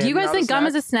 So is candy Do you guys think gum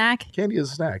is a snack? Candy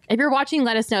is a snack. If you're watching,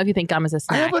 let us know if you think gum is a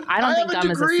snack. I don't think gum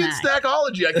is a snack. I have a degree in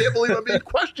snackology. I can't believe I'm being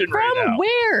questioned right now. From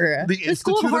where? The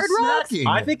School of Hard Rock? Snacking.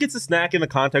 I think it's a snack in the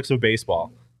context of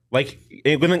baseball. Like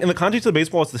in the context of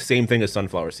baseball, it's the same thing as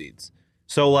sunflower seeds.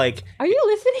 So like, are you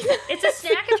listening? It's a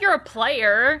snack if you're a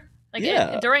player.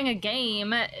 Like during a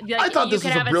game, like, I thought this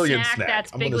was a brilliant snack.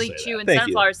 That's Big League Chew and Thank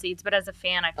sunflower seeds. But as a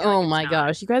fan, I feel oh like my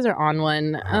gosh, you guys are on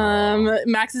one.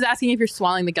 Max is asking if you're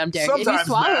swallowing the gum, Derek. If you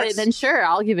swallow it, then sure,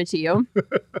 I'll give it to you.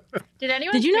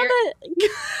 Did you know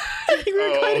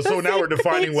that? So now we're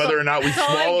defining whether or not we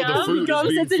swallow the food. Gum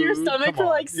sits in your stomach for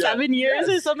like 7 years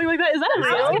or something like that. Is that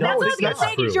real? That's what I was gonna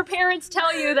say. Did your parents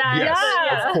tell you that?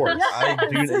 Yes, of course.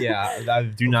 I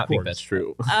do not think that's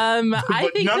true. I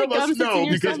think none of us know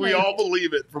because we all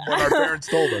believe it from what our parents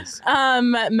told us.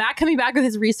 Matt coming back with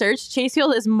his research. Chase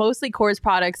Field is mostly Coors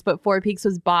products, but Four Peaks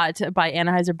was bought by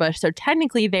Anheuser-Busch, so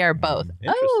technically they are both.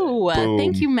 Oh, Boom.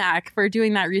 Thank you, Mac, for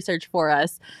doing that research for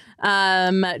us.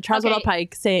 Charles Waddell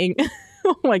Pike saying,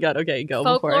 Oh my God. Okay, go.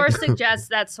 Folklore suggests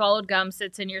that swallowed gum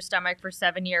sits in your stomach for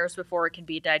 7 years before it can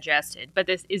be digested, but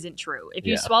this isn't true. If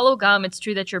you swallow gum, it's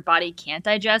true that your body can't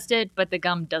digest it, but the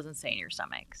gum doesn't stay in your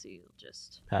stomach, so you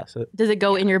just pass it. Does it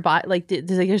go in your body? Like,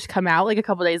 does it just come out like a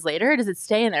couple days later, or does it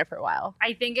stay in there for a while?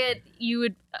 I think you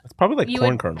would. It's probably like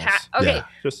corn kernels. Okay.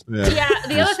 Yeah.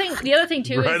 The other thing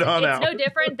too Right is on it's out. no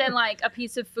different than like a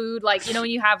piece of food, like when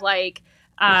you have like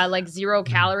 0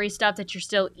 calorie stuff that you're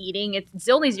still eating. It's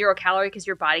only 0 calorie because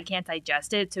your body can't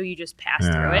digest it, so you just pass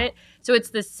through it. So it's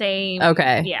the same.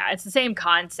 Okay. Yeah, it's the same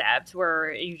concept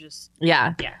where you just.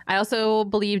 Yeah. Yeah. I also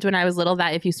believed when I was little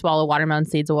that if you swallow watermelon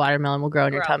seeds, a watermelon will grow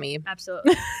in your tummy.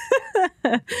 Absolutely.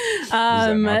 Is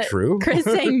that not true? Chris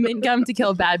saying mint gum to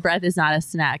kill bad breath is not a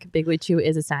snack. Big League Chew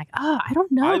is a snack. Oh, I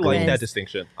don't know. I like Chris. that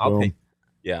distinction. I'll take.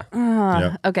 Yeah.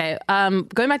 Okay.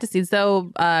 Going back to seeds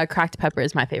though, cracked pepper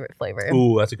is my favorite flavor.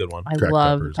 Ooh, that's a good one. I Cracked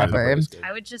love peppers, pepper.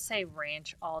 I would just say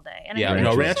ranch all day. And Yeah, I think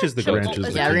no, ranch is the good one. Ranch is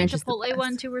the yeah, king. ranch is the Chipotle best.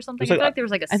 one too or something. There's I feel like- like there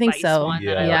was like a I think spice so. one.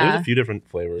 Yeah, that I Yeah. there's a few different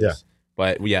flavors. Yeah.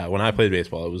 But yeah, when I played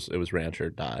baseball, it was ranch or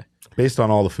die. Based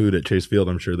on all the food at Chase Field,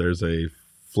 I'm sure there's a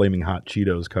flaming hot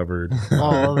Cheetos covered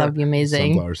Oh, that would be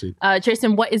amazing. sunflower seed.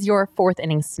 Jason, what is your fourth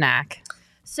inning snack?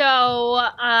 So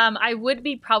I would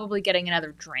be probably getting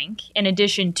another drink in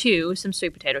addition to some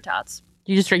sweet potato tots.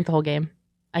 You just drink the whole game.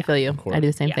 I feel you. course. I do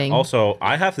the same Yeah. thing. Also,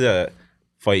 I have to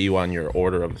fight you on your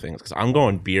order of things because I'm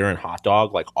going beer and hot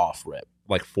dog like off rip,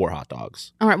 like 4 hot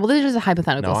dogs. All right. Well, this is just a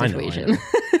hypothetical No, I know, I situation.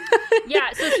 Yeah,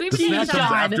 so sweet The potato snack comes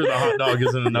tots. after the hot dog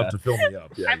isn't enough to fill me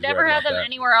up. Yeah, I've you're never right had about them that.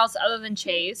 anywhere else other than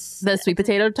Chase. The sweet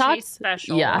potato Chase tots.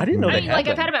 special. Yeah. I didn't know I they mean, had like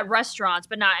them. I've had them at restaurants,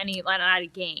 but not at a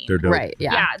game. They're dope. Right.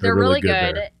 Yeah. Yeah, they're They're really really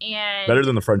good good. there. And Better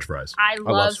than the French fries. I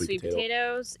love sweet sweet potato.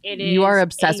 potatoes. It is You are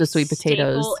obsessed a with sweet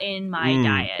potatoes. staple in my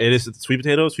diet. It is sweet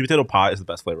potatoes. Sweet potato pie is the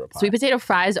best flavor of pie. Sweet potato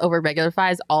fries over regular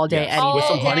fries all day, Yes. any All with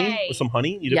some day. honey. day. With some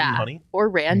honey. You dip Yeah. in honey. Or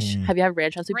ranch. Mm. Have you had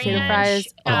ranch on sweet potato Ranch,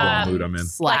 fries? Oh, mood I'm in.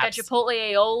 like a Slaps. chipotle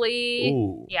aioli.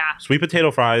 Ooh. Yeah. Sweet potato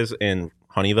fries and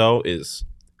honey though is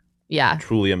Yeah.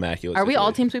 truly immaculate. Are we all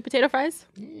situation. team sweet potato fries?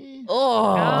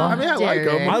 Oh, I mean, I like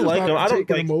them. Derek. I like them. I don't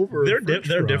Taking like them over they're French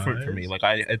they're different for fries. me. Like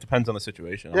it depends on the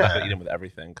situation. I'm Yeah. not gonna eat them with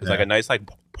everything because like Yeah. a nice like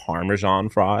Parmesan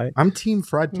fry. I'm team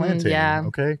fried plantain. yeah.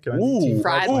 Okay. Can I be Ooh, team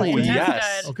fried ooh, plantain. That's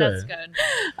yes. good. Okay. That's good.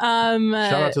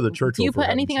 Shout out to the Churchill. Do you for put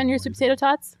having anything some on your sweet potato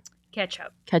tots?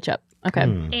 Ketchup. Ketchup. Okay.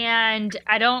 Mm. And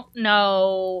I don't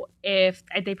know if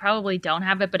they probably don't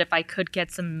have it, but if I could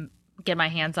get my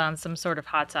hands on some sort of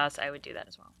hot sauce, I would do that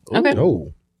as well. Okay.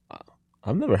 Oh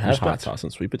I've never had Respect. hot sauce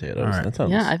and sweet potatoes. All right. That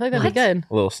sounds Yeah, I feel like that'd be What? good.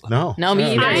 a little. no, No, me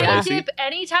either. I Yeah. dip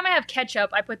anytime I have ketchup.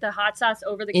 I put the hot sauce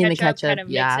over the In ketchup, the ketchup, kind of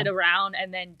yeah. mix it around,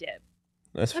 and then dip.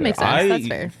 That's That fair. makes sense. I That's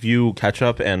fair. view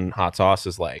ketchup and hot sauce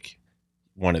as like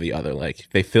one or the other. Like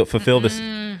they fulfill this.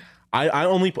 Mm. I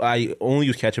only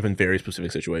use ketchup in very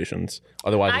specific situations.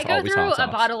 Otherwise, I it's go always through hot sauce.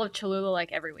 a bottle of Cholula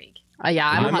like every week. Yeah,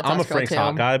 I'm a hot sauce I'm a girl Frank's too.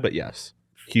 hot guy, but yes,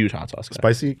 huge hot sauce guy.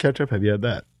 spicy ketchup. Have you had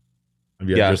that? Have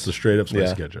you had Yes. just the straight up spicy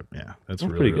Yeah. ketchup? Yeah, that's That's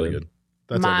really pretty really good. good.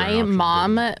 That's My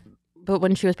mom, but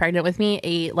when she was pregnant with me,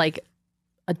 ate like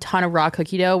a ton of raw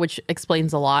cookie dough, which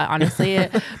explains a lot, honestly.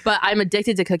 But I'm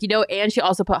addicted to cookie dough, and she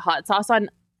also put hot sauce on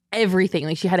everything.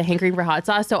 Like she had a hankering for hot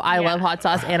sauce, so I Yeah. love hot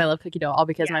sauce and I love cookie dough, all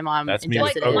because Yeah. my mom That's me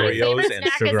with ingested My it. Oreos favorite and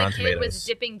snack sugar as on a kid tomatoes. was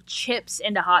dipping chips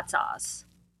into hot sauce.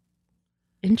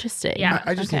 Interesting. Yeah.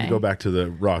 I just Okay. need to go back to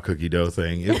the raw cookie dough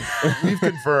thing. We've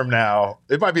confirmed now.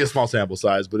 It might be a small sample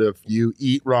size, but if you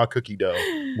eat raw cookie dough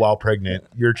while pregnant,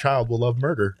 your child will love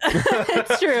murder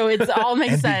It's true. It all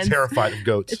makes and sense. be terrified of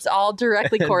goats. It's all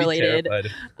directly Be correlated.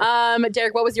 terrified.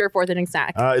 Derek, what was your fourth inning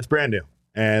snack? It's brand new,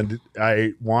 and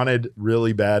I wanted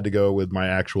really bad to go with my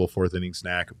actual fourth inning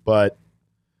snack, but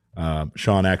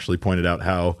Sean actually pointed out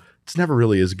how it's never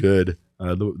really as good.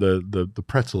 The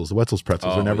pretzels, the Wetzel's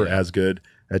pretzels, are Oh, never yeah. as good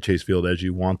at Chase Field as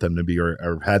you want them to be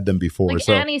or had them before. Like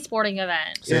so any sporting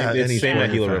event. Yeah, it's any same at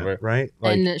sporting Gila event, River. right?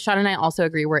 And Sean and I also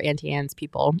agree we're anti-Ans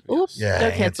people. Oops,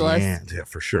 don't cancel us. Auntie Anne's, yeah,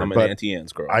 for sure. I'm an But Auntie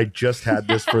Anne's girl. I just had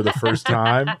this for the first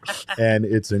time, and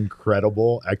it's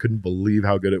incredible. I couldn't believe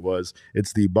how good it was.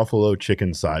 It's the Buffalo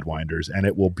Chicken Sidewinders, and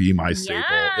it will be my staple.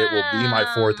 It will be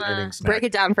my fourth Yum. inning snack. Break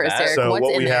it down for us, Derek. So What's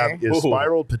what in we there? have is Ooh.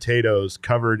 spiraled potatoes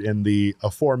covered in the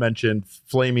aforementioned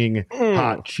flaming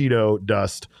hot Cheeto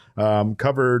dust,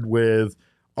 covered with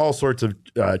all sorts of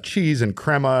cheese and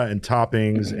crema and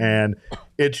toppings, and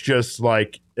it's just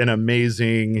like an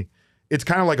amazing. It's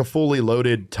kind of like a fully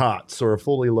loaded tots or a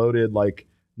fully loaded like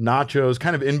nachos,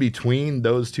 kind of in between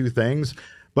those two things.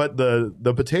 But the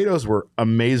potatoes were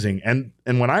amazing, and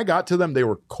when I got to them, they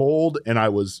were cold, and I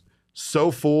was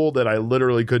so full that I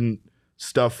literally couldn't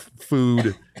stuff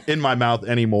food in my mouth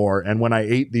anymore. And when I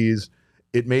ate these,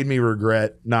 it made me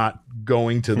regret not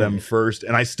going to them first,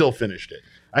 and I still finished it.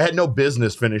 I had no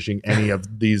business finishing any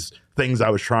of these things I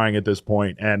was trying at this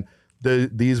point, and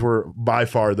these were by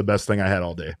far the best thing I had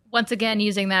all day. Once again,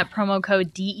 using that promo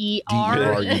code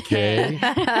DERUK.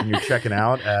 And you're checking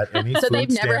out at any So food they've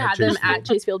never stand had them at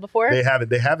Chase Field before? They haven't.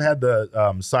 They have had the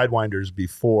Sidewinders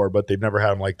before, but they've never had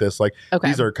them like this. Like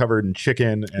these are covered in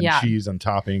chicken and cheese and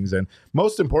toppings, and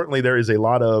most importantly, there is a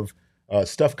lot of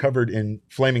stuff covered in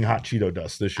flaming hot Cheeto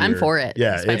dust this year. I'm for it.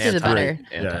 Yeah, Spicy the better.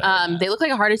 Yeah. They look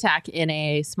like a heart attack in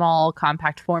a small,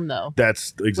 compact form, though.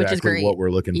 That's exactly what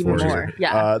we're looking Even for. more.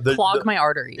 Yeah, clog my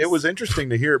arteries. It was interesting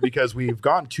to hear because we've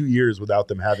gone 2 years without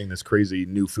them having this crazy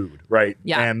new food, right?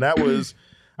 Yeah. And that was,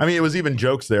 I mean, it was even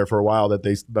jokes there for a while that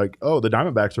they like, oh, the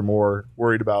Diamondbacks are more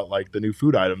worried about like the new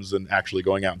food items than actually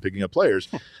going out and picking up players.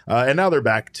 And now they're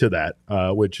back to that,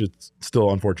 which is still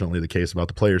unfortunately the case about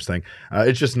the players thing.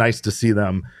 It's just nice to see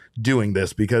them doing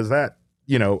this because that,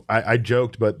 you know, I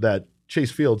joked, but that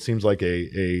Chase Field seems like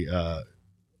a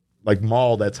like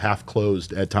mall that's half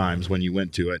closed at times when you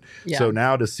went to it. Yeah. So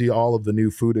now to see all of the new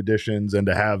food additions and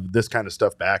to have this kind of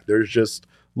stuff back, there's just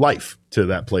life to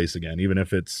that place again, even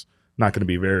if it's not going to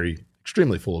be very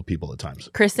extremely full of people at times.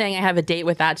 Chris saying I have a date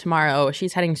with that tomorrow.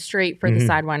 She's heading straight for the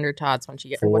Sidewinder tots when she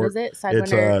gets. What is it?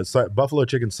 Sidewinder. It's buffalo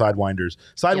chicken Sidewinders.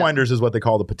 Sidewinders is what they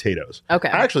call the potatoes. Okay.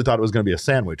 I actually thought it was going to be a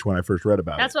sandwich when I first read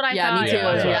about That's it. what I thought. Me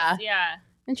too. Yeah.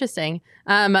 Interesting.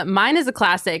 Mine is a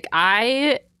classic.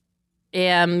 I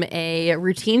am a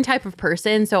routine type of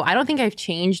person, so I don't think I've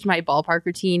changed my ballpark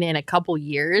routine in a couple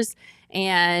years.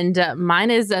 And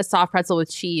mine is a soft pretzel with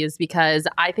cheese because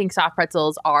I think soft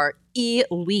pretzels are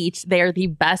elite. They are the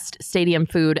best stadium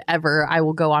food ever. I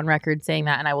will go on record saying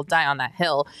that, and I will die on that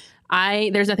hill.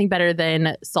 There's nothing better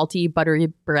than salty, buttery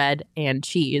bread and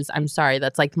cheese. I'm sorry,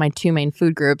 that's like my two main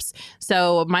food groups.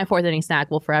 So my fourth inning snack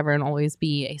will forever and always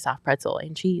be a soft pretzel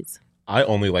and cheese. I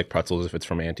only like pretzels if it's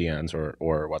from Auntie Anne's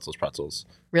or Wetzel's Pretzels.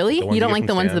 Really? The ones You don't you like get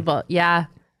the from ones Stan? that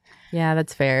Yeah,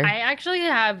 that's fair. I actually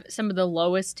have some of the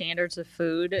lowest standards of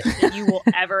food that you will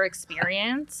ever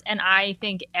experience, and I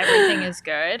think everything is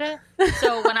good.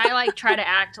 So when I like try to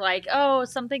act like, oh,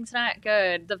 something's not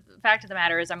good, the fact of the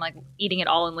matter is I'm like eating it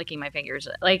all and licking my fingers.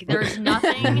 Like there's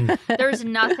nothing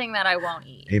that I won't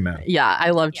eat. Amen. Yeah,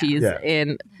 I love cheese, Yeah.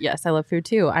 and yes, I love food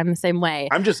too. I'm the same way.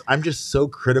 I'm just so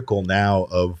critical now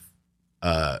of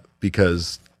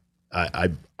because I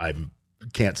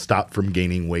can't stop from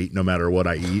gaining weight no matter what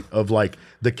I eat, of like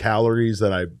the calories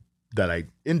that I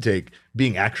intake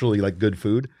being actually like good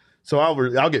food. So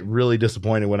I'll get really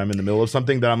disappointed when I'm in the middle of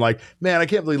something that I'm like, man, I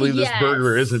can't believe this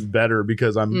burger isn't better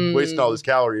because I'm wasting all this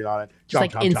calorie on it. Just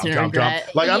like instant regret.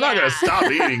 Like I'm not gonna Yeah. stop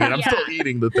eating it. I'm still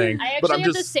eating the thing, I but actually I'm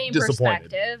have just the same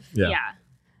disappointed. perspective. Yeah. Yeah.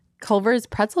 Culver's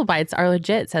pretzel bites are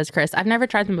legit, says Chris. I've never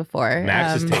tried them before.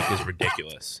 Max's take is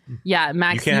ridiculous. Yeah,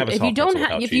 Max. You can't have a if soft you don't pretzel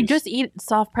without if you cheese. just eat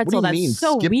soft pretzel, What do you mean? that's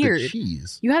so Skip weird. the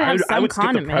cheese. You gotta have I some would skip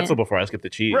condiment. the pretzel before I skip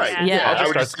the cheese. Right. Yeah. I'll just I would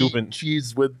start just scooping eat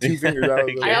cheese with 2 fingers out of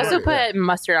the I also Yeah. put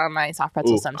mustard on my soft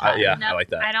pretzel Ooh, sometimes. yeah. No, I like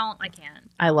that. I can't.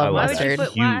 I love I love mustard. Why would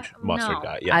that. you put- Huge mustard no.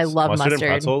 guy. Yes. I love mustard. mustard. And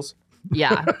pretzels.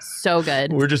 Yeah, so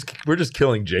good. We're just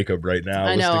killing Jacob right now.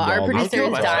 I know, listening to our all this. producer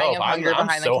is myself. dying of I'm- hunger I'm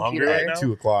behind so the hungry computer. right now.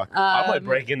 2 o'clock. I might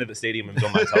break into the stadium and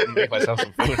film myself and make myself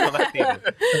some food on that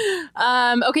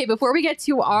TV. Okay, before we get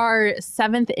to our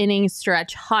 7th inning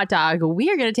stretch hot dog, we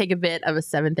are going to take a bit of a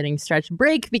 7th inning stretch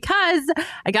break because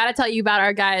I got to tell you about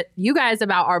you guys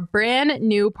about our brand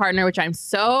new partner, which I'm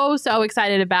so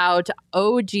excited about,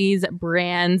 OG's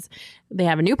Brands. They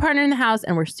have a new partner in the house,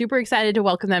 and we're super excited to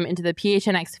welcome them into the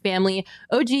PHNX family.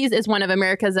 OG's is one of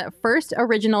America's first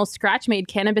original scratch-made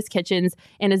cannabis kitchens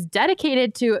and is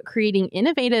dedicated to creating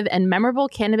innovative and memorable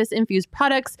cannabis-infused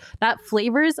products that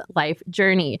flavors life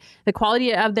journey. The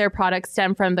quality of their products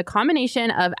stem from the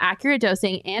combination of accurate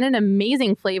dosing and an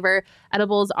amazing flavor.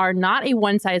 Edibles are not a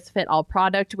one-size-fit-all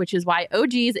product, which is why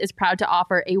OG's is proud to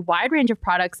offer a wide range of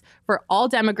products for all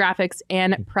demographics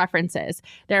and preferences.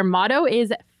 Their motto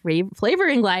is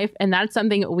flavoring life, and that's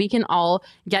something we can all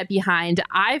get behind.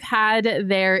 I've had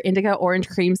their indica orange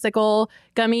creamsicle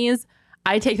gummies.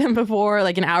 I take them before,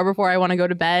 like an hour before I want to go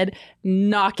to bed.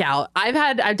 Knockout.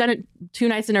 I've done it 2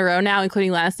 nights in a row now,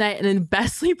 including last night, and then the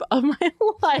best sleep of my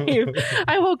life.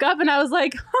 I woke up and I was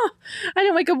like, I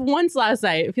didn't wake up once last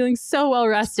night, feeling so well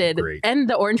rested. Great. And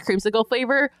the orange creamsicle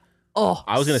flavor,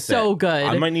 I was gonna so say, good.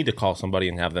 I might need to call somebody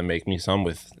and have them make me some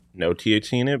with no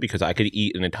THC in it because I could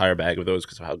eat an entire bag of those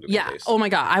because of how good they Yeah. taste. Oh my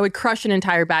God. I would crush an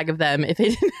entire bag of them if it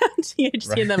didn't have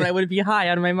THC in them, I would be high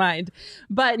out of my mind.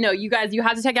 But no, you guys, you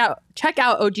have to check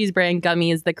out OG's brand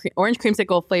gummies. The orange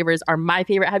creamsicle flavors are my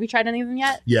favorite. Have you tried any of them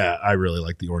yet? Yeah, I really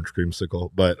like the orange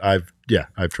creamsicle, but I've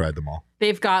tried them all.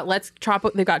 They've got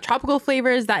tropical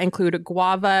flavors that include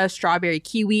guava, strawberry,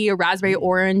 kiwi, raspberry,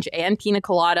 orange, and pina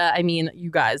colada. I mean,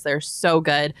 you guys, they're so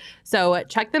good. So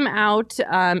check them out.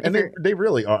 And they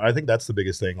really are. I think that's the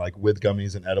biggest thing. Like with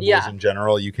gummies and edibles in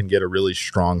general, you can get a really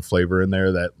strong flavor in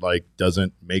there that like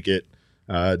doesn't make it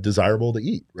desirable to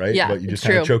eat, right? Yeah, but you just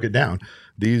kind of choke it down.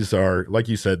 These are, like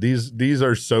you said, these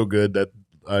are so good that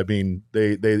I mean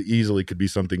they easily could be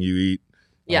something you eat.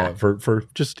 For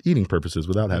just eating purposes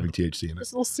without having THC in it.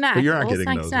 Just a little snack. But you're not getting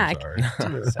those. Snack.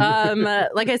 I'm sorry.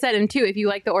 Like I said, and two, if you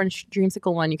like the orange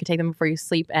dreamsicle one, you can take them before you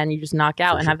sleep and you just knock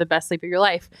out and have the best sleep of your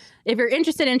life. If you're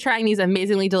interested in trying these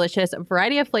amazingly delicious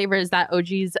variety of flavors that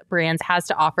OG's Brands has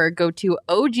to offer, go to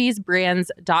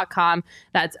ogsbrands.com.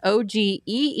 That's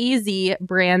OGEEZ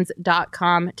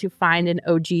brands.com to find an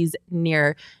OG's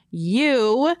near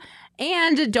you.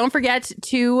 And don't forget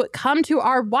to come to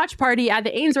our watch party at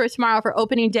the Ainsworth tomorrow for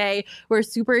opening day. We're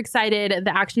super excited.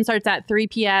 The action starts at 3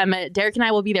 p.m. Derek and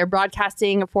I will be there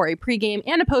broadcasting for a pregame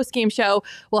and a postgame show.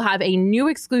 We'll have a new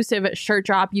exclusive shirt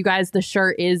drop. You guys, the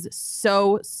shirt is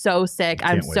so sick.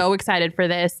 I'm so excited for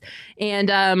this. And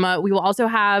we will also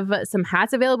have some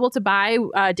hats available to buy.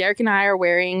 Derek and I are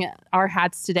wearing our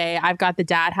hats today. I've got the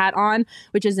dad hat on,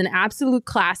 which is an absolute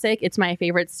classic. It's my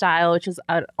favorite style, which is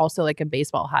also like a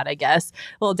baseball hat, I guess.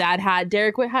 Little dad hat.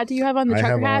 Derek, what hat do you have on? The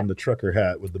trucker hat? I have on the trucker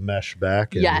hat with the mesh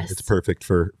back. And it's perfect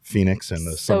for Phoenix and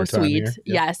the summertime. So sweet. Here. Yep.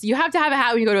 Yes. You have to have a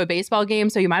hat when you go to a baseball game,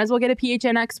 so you might as well get a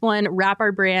PHNX one. Wrap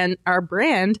our brand.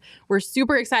 We're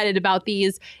super excited about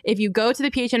these. If you go to the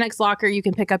PHNX locker, you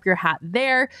can pick up your hat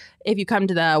there. If you come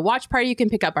to the watch party, you can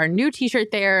pick up our new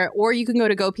t-shirt there, or you can go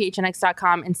to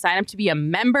gophnx.com and sign up to be a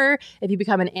member. If you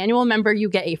become an annual member, you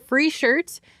get a free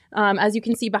shirt. As you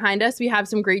can see behind us, we have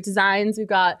some great designs. We've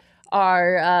got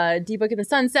our D-Book in the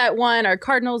Sunset one, our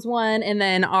Cardinals one, and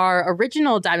then our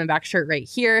original Diamondback shirt right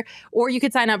here. Or you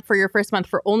could sign up for your first month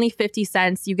for only 50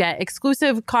 cents. You get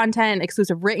exclusive content,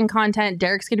 exclusive written content.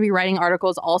 Derek's going to be writing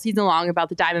articles all season long about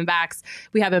the Diamondbacks.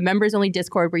 We have a members-only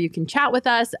Discord where you can chat with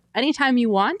us anytime you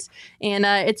want. And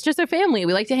it's just a family.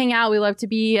 We like to hang out. We love to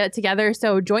be together.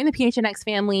 So join the PHNX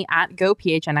family at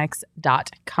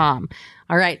gophnx.com.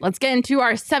 All right, let's get into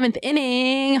our 7th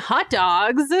inning hot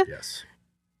dogs. Yes.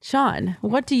 Sean,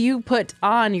 what do you put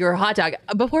on your hot dog?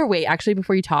 Before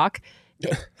you talk,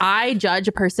 I judge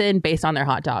a person based on their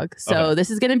hot dog. So this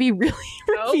is going to be really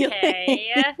revealing.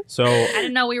 Okay. So I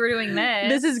didn't know we were doing this.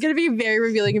 This is going to be very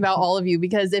revealing about all of you,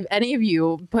 because if any of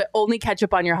you put only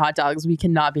ketchup on your hot dogs, we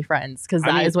cannot be friends, because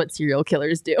that is what serial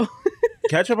killers do.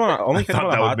 Ketchup on a hot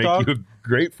dog would make you a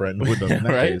great friend with them,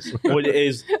 right? What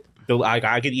is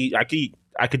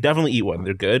I could definitely eat one.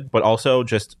 They're good, but also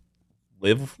just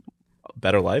live a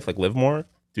better life, like live more,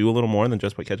 do a little more than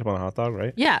just put ketchup on a hot dog,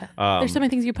 right? Yeah. There's so many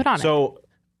things you put on it. So,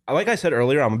 like I said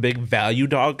earlier, I'm a big value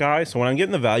dog guy. So when I'm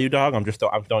getting the value dog, I'm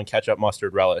throwing ketchup,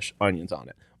 mustard, relish, onions on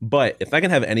it. But if I can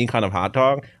have any kind of hot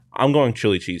dog, I'm going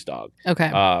chili cheese dog.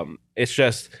 Okay. It's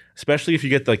just, especially if you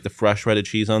get like the fresh shredded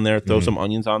cheese on there, throw some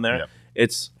onions on there. Yeah.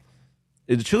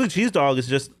 The chili cheese dog is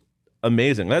just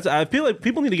amazing. I feel like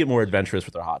people need to get more adventurous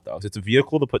with their hot dogs. It's a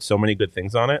vehicle to put so many good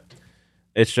things on it.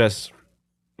 It's just,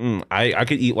 I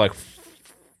could eat like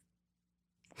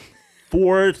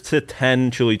 4 to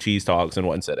 10 chili cheese dogs in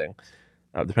one sitting,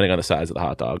 depending on the size of the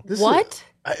hot dog. This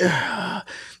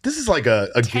is like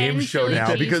a game show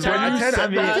now, because when you said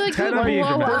that, there's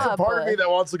a part of me that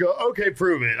wants to go, okay,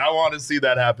 prove it. I want to see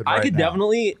that happen. I could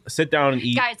definitely sit down and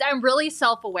eat. Guys, I'm really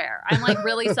self-aware. I'm like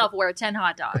really self-aware. 10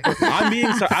 hot dogs.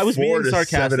 I was being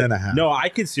sarcastic. 7.5. No, I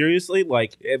could seriously,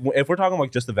 like, if we're talking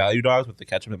like just the value dogs with the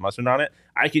ketchup and mustard on it,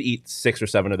 I could eat 6 or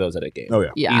 7 of those at a game. Oh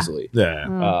yeah, easily.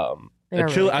 Yeah. A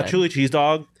chili cheese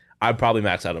dog, I'd probably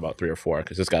max out about 3 or 4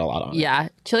 because it's got a lot on it. Yeah.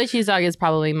 Chili cheese dog is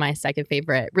probably my second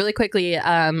favorite. Really quickly,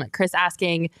 Chris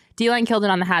asking, D-Line killed it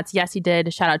on the hats. Yes, he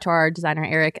did. Shout out to our designer,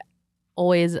 Eric.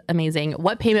 Always amazing.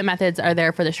 What payment methods are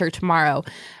there for the shirt tomorrow?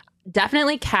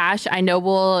 Definitely cash. I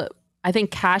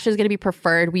think cash is going to be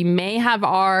preferred. We may have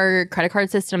our credit card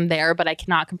system there, but I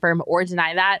cannot confirm or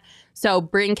deny that. So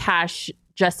bring cash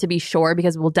just to be sure,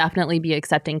 because we'll definitely be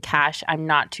accepting cash. I'm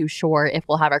not too sure if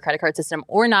we'll have our credit card system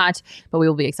or not, but we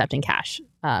will be accepting cash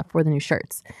for the new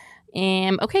shirts.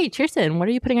 Okay, Kirsten, what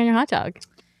are you putting on your hot dog?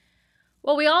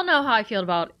 Well, we all know how I feel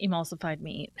about emulsified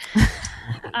meat.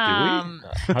 How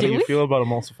do you feel about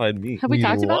emulsified meat? Have we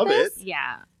talked about this?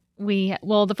 Yeah.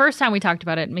 The first time we talked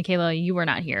about it, Michaela, you were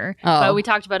not here, but we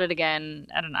talked about it again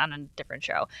on a different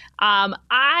show.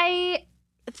 I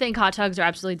think hot dogs are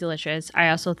absolutely delicious. I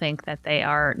also think that they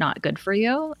are not good for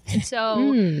you. And so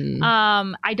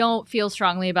I don't feel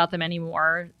strongly about them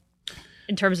anymore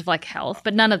in terms of like health,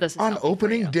 but none of this is on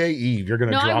opening day eve. You're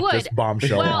gonna drop this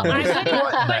bombshell. Well, on us.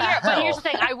 but here's the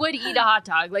thing: I would eat a hot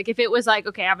dog. Like if it was like,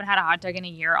 okay, I haven't had a hot dog in a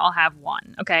year, I'll have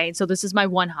one. Okay, so this is my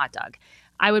one hot dog.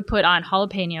 I would put on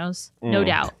jalapenos, no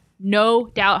doubt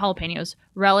jalapenos,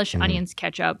 relish, onions,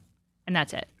 ketchup, and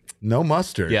that's it. No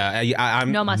mustard. Yeah,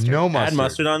 I'm no mustard. No mustard. Add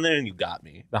mustard on there, and you got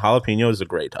me. The jalapeno is a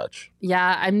great touch.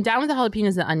 Yeah, I'm down with the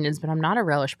jalapenos and onions, but I'm not a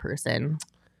relish person.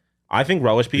 I think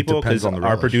relish people, depends because on the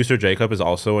our relish. producer Jacob is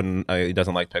also he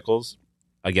doesn't like pickles.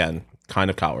 Again, kind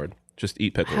of coward. Just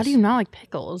eat pickles. How do you not like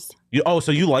pickles?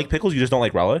 So you like pickles? You just don't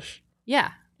like relish?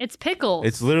 Yeah. It's pickles.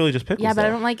 It's literally just pickles. Yeah, but I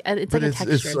though. don't like it's But like a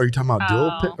texture. are you talking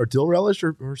about dill relish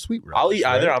or sweet relish? I'll eat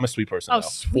either. right? I'm a sweet person, Oh, though, for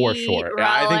sweet sure.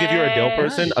 Yeah, I think if you're a dill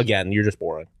person, relish. again, you're just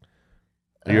boring.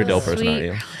 You're a dill person, aren't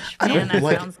you? I Man, don't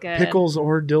that sounds like good. pickles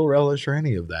or dill relish or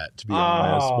any of that, to be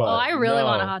honest. But Oh, I really No.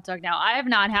 want a hot dog now. I have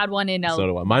not had one in a. So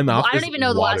do I. My mouth I don't is even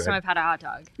know the last watering. time I've had a hot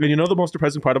dog. And you know the most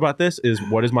depressing part about this is,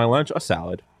 what is my lunch? A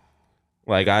salad.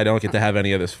 Like, I don't get to have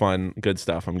any of this fun, good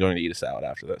stuff. I'm going to eat a salad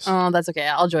after this. Oh, that's okay.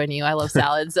 I'll join you. I love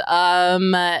salads.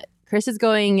 Chris is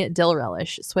going dill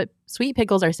relish. Sweet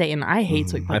pickles are Satan. I hate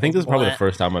sweet pickles. I think this is probably the What?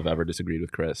 first time I've ever disagreed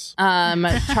with Chris.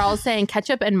 Charles saying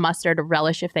ketchup and mustard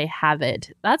relish if they have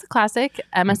it. That's a classic.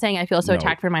 Emma saying I feel so No.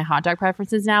 attacked for my hot dog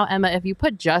preferences now. Emma, if you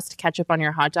put just ketchup on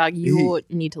your hot dog, you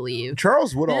need to leave.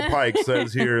 Charles Woodall Pike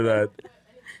says here that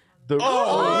the my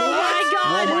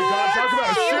God! Talk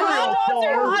about a cereal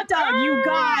farm. hot dog, you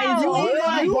guys.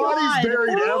 Your body's buried,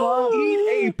 Emma.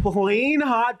 Eat a plain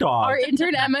hot dog. Our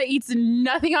intern Emma eats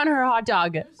nothing on her hot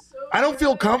dog. I don't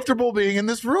feel comfortable being in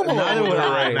this room Neither alone would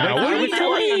I. right now. Like, What are are we you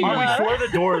sure- doing? Are we sure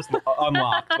the door is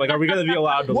unlocked? Like, are we going to be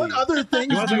allowed to What leave? other things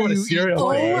You wanna do talk about a you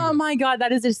cereal eat thing? plain? Oh my god,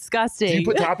 that is Do disgusting. you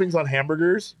put toppings on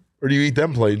hamburgers, or do you eat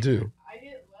them plain too? I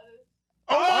get lettuce.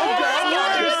 Oh my God!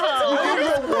 You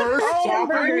get the worst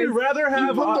topping. I would rather You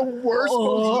have. put the worst,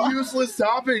 most useless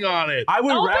topping on it. I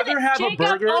would rather have Jacob, a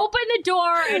burger. open the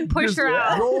door and push Just her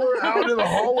out. roll her out in the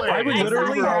hallway. I would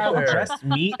literally Leave her out have there. just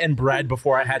meat and bread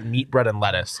before I had meat, bread, and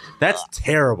lettuce. That's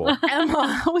terrible.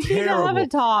 Emma, we need to have Terrible. a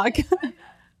talk.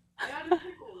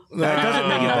 That doesn't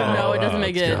make it better. No, it doesn't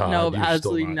make it. God, No, you're still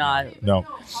absolutely not. No.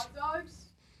 Hot dogs,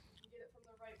 you get it from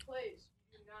the right place.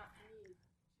 You do not need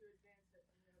to advance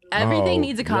it. Everything Oh,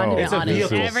 needs a no. condiment It's a on it.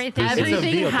 vehicle. Everything. It's a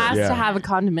Everything vehicle. has Yeah. to have a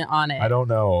condiment on it. I don't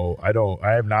know.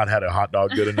 I have not had a hot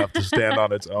dog good enough to stand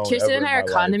on its own. Tristan ever and in I are my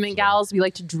life, condiment so. gals. We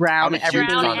like to drown I'm a huge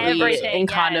everything we condiment eat person. in Yes.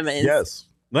 condiments. Yes.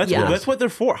 Yeah. That's what they're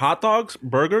for. Hot dogs,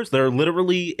 burgers, they're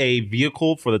literally a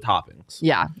vehicle for the toppings.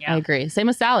 Yeah, Yeah. I agree. Same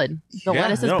with salad. The Yeah,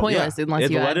 lettuce is pointless unless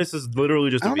the you add. lettuce is literally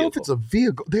just I don't a know vehicle. if it's a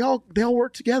vehicle. They all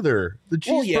work together. The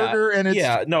Well, yeah. cheeseburger and its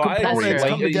Yeah, no, I agree. components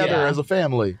Like, come together yeah. as a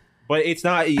family. But it's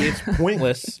not. It's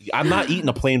pointless. I'm not eating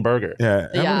a plain burger. Yeah.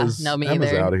 Yeah, no, me Emma's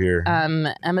either. out of here.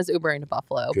 Emma's Ubering to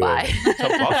Buffalo. Good. Bye. To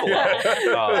Buffalo.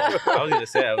 I was gonna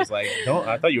say. I was like, don't.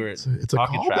 I thought you were It's a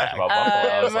talking trash callback. about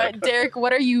Buffalo. I was like, Derek,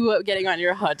 what are you getting on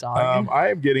your hot dog? I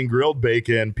am getting grilled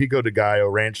bacon, pico de gallo,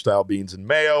 ranch style beans and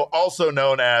mayo, also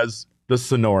known as the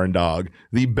Sonoran dog,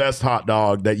 the best hot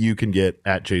dog that you can get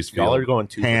at Chase Field. y'all are going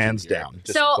two for two hands here. down.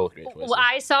 Just So both great choices.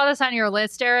 I saw this on your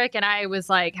list, Derek, and I was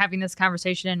like having this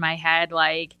conversation in my head,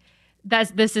 like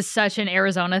this is such an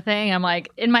Arizona thing. I'm like,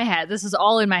 in my head, this is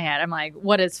all in my head. I'm like,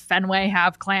 what does Fenway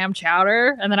have clam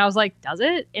chowder? And then I was like, does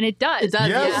it? And it does. It does,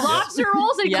 Yes. yeah. Lobster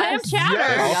rolls and clam Yes. chowder.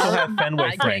 Yes. I also have Fenway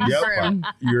I friends. can Yep.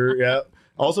 confirm.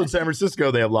 Also in San Francisco,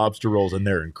 they have lobster rolls and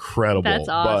they're incredible. That's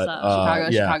But,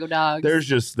 awesome. Chicago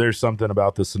dogs. there's something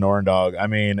about the Sonoran dog. I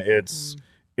mean, it's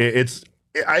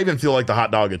I even feel like the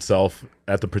hot dog itself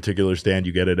at the particular stand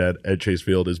you get it at Chase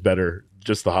Field is better,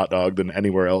 just the hot dog, than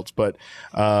anywhere else. But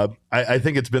I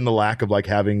think it's been the lack of like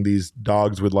having these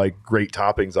dogs with like great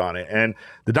toppings on it. And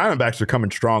the Diamondbacks are coming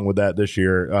strong with that this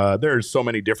year. There's so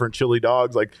many different chili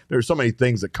dogs. Like there's so many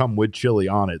things that come with chili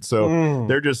on it. So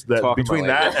they're just that Talk between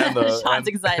about that and the Sean's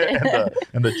excited.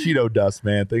 and the Cheeto dust,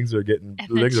 man, things are getting And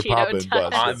the things are Cheeto popping.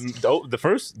 dust. But The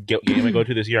first game I go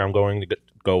to this year, I'm going to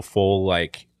go full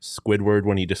like Squidward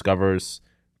when he discovers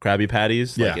Krabby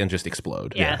Patties, like, Yeah. and just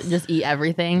explode. Yes. Just eat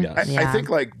everything. Yes. I think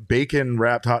like bacon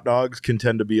wrapped hot dogs can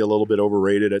tend to be a little bit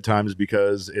overrated at times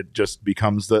because it just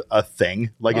becomes a thing.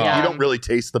 Like Yeah. you don't really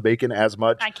taste the bacon as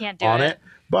much I can't do on it. it.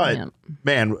 But Yeah.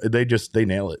 man, they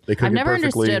nail it. They cook I've it never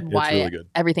perfectly. understood It's why really good.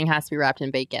 everything has to be wrapped in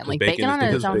bacon. Like bacon, bacon is on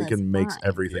Because its own bacon is makes fine.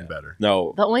 everything Yeah. better.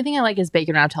 No. The only thing I like is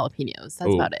bacon wrapped jalapenos. That's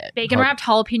Ooh. about it. Bacon wrapped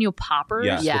jalapeno poppers.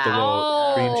 Yes, Yeah. with the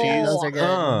little cream Oh. cheese. Those are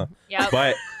good. Yep.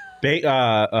 But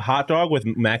a hot dog with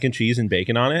mac and cheese and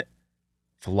bacon on it,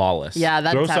 flawless. Yeah,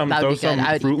 that throw would some be good. some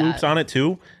I would Fruit eat Loops that. on it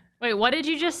too. Wait, what did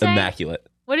you just say? Immaculate.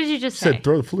 What did you just say? Said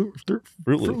throw the Fruit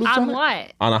Loops. On it?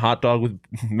 what? On a hot dog with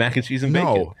mac and cheese and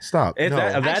bacon. No, stop. It's no.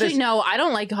 that Actually, is- no, I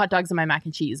don't like hot dogs in my mac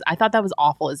and cheese. I thought that was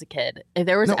awful as a kid. If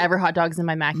there was No. ever hot dogs in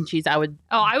my mac and cheese, I would.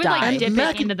 Oh, I would Die. like dip Mac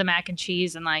it and- into the mac and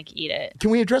cheese and like eat it. Can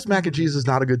we address mac and cheese is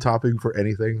not a good topping for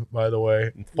anything, by the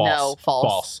way? false. No,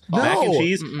 false. Mac and No.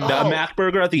 cheese. Mm-mm. The Oh. Mac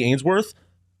burger at the Ainsworth.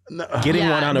 No. Getting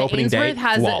one on the opening day. Ainsworth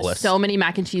has Flawless. so many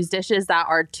mac and cheese dishes that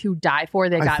are to die for.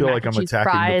 They I got feel mac like and I'm cheese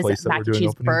attacking the fries, place that mac we're and doing cheese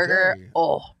opening burger. day.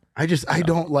 Oh, I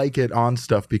don't like it on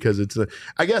stuff because it's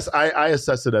I guess I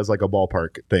assess it as like a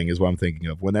ballpark thing is what I'm thinking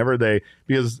of. Whenever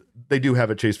because they do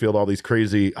have at Chase Field all these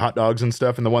crazy hot dogs and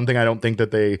stuff. And the one thing I don't think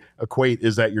that they equate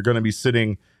is that you're going to be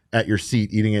sitting at your seat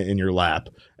eating it in your lap.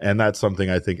 And that's something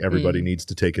I think everybody needs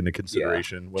to take into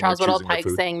consideration when Charles they're Woodall choosing their Pike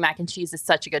food. saying mac and cheese is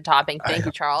such a good topping. Thank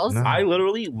you, Charles. no. I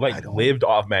literally don't. lived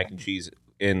off mac and cheese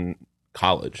in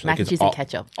college. Mac and it's cheese and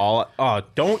ketchup.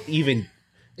 Don't even.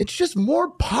 It's just more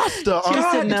pasta.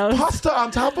 Jason knows. It's pasta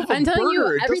on top of a I'm telling burger. you,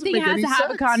 It doesn't everything make has any to have a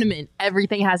sense. condiment.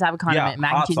 Everything has to have a condiment,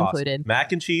 mac and hot cheese sauce. included.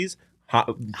 Mac and cheese, hot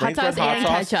sauce and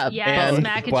ketchup. Yes, and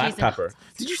mac and black cheese and- pepper.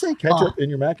 Did you say ketchup in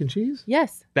your mac and cheese?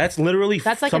 Yes. That's literally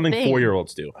That's like a something thing.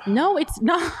 4-year-olds do. No, it's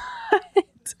not.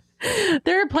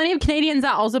 There are plenty of Canadians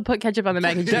that also put ketchup on the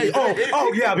mac and cheese.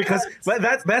 Yeah, because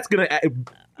that's gonna.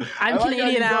 I'm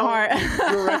Canadian at heart.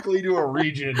 Directly to a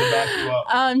region to back you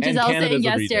up. Giselle Canada's saying a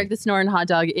yes, region. Derek. The Snorin hot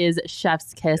dog is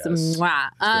chef's kiss. Yes. Mwah.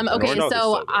 Snorin Okay, dog is so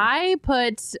so good. I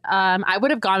put I would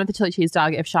have gone with the chili cheese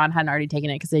dog if Sean hadn't already taken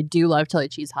it because I do love chili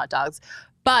cheese hot dogs.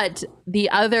 But the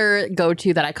other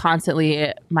go-to that I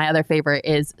constantly, my other favorite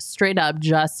is straight up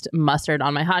just mustard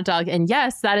on my hot dog. And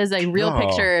yes, that is a real Oh.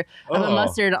 picture of a Oh.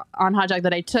 mustard on hot dog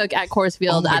that I took at Coors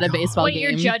Field Oh my at a God. baseball Wait, game.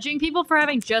 you're judging people for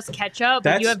having just ketchup, but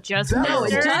That's- you have just that No,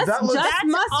 is- mustard? just that looks-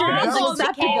 mustard is awful,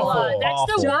 acceptable. Michaela. That's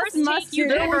the Awful. worst Just take you've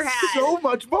mustard. ever had. So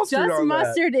much mustard Just on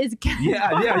mustard is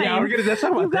Yeah. We're gonna let's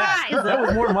talk You about that. guys. That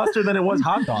was more mustard than it was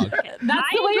hot dog. That's I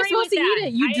the way you're agree supposed with to eat that.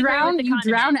 it. You I agree drown with the you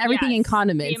drown condiment, everything in yes.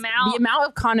 condiments. The amount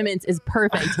of condiments is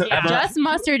perfect. Yeah. Just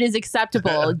mustard is acceptable.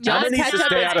 Emma Just needs to ketchup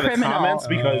stay is out of the criminal. comments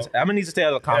because Emma needs to stay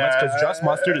out of the comments because just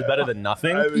mustard is better than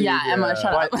nothing. I mean, Yeah, Emma,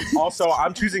 shut up. But also,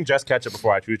 I'm choosing just ketchup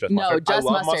before I choose just No, mustard. just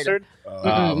I love mustard.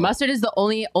 mustard. Mustard is the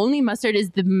only mustard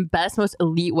is the best, most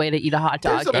elite way to eat a hot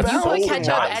dog. There's a If you put balance. ketchup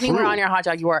Not anywhere true. on your hot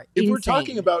dog, you are If insane. we're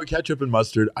talking about ketchup and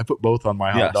mustard, I put both on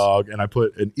my hot Yes. dog, and I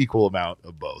put an equal amount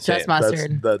of both. Just That's-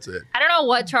 mustard. That's it. I don't know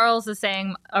what Charles is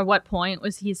saying or what point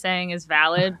was he saying is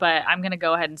valid, but I'm gonna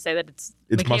go ahead and say that it's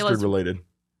It's Michaela's mustard related.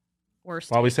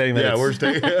 worst. While we saying that, Yeah, it's- we're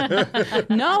staying.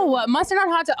 No, mustard on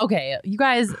hot dog. Okay, you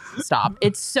guys stop.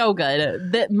 It's so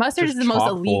good. The mustard just is the most chock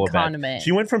full elite of it. condiment.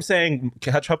 She went from saying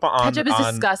ketchup on Ketchup is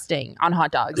on disgusting on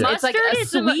hot dogs. Mustard It's like a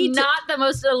is sweet. not the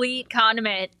most elite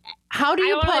condiment. How do I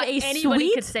you don't know put if a anybody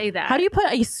sweet? could say that. How do you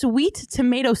put a sweet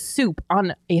tomato soup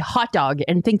on a hot dog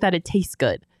and think that it tastes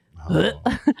good?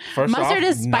 First Mustard off,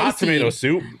 is not spicy. tomato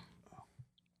soup.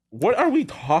 What are we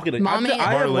talking about? Mommy-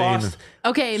 I have Marlene. lost.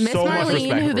 Okay, Miss So much Marlene,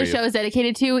 respect who for the you. show is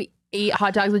dedicated to, ate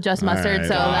hot dogs with just All mustard. right,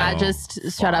 so wow. that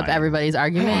just shut up Fine. everybody's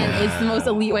argument. It's the most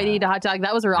elite way to eat a hot dog.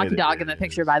 That was a Rocky It Dog in the is.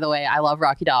 picture, by the way. I love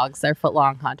Rocky Dogs. They're foot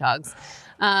long hot dogs.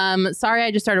 Sorry,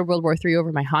 I just started World War III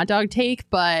over my hot dog take,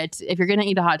 but if you're gonna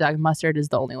eat a hot dog, mustard is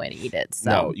the only way to eat it.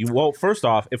 So No, well, first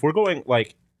off, if we're going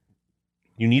like,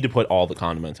 you need to put all the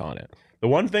condiments on it. The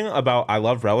one thing about I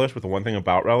love relish, but the one thing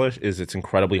about relish is it's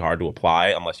incredibly hard to apply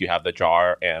unless you have the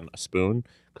jar and a spoon.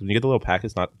 Because when you get the little pack,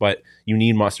 it's not. But you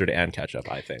need mustard and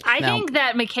ketchup, I think. I No. think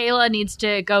that Michaela needs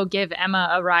to go give Emma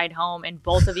a ride home, and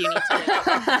both of you need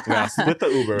to. Yeah, split the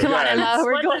Uber. Come on, Yeah, Emma,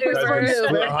 we're split going the That's for a Uber.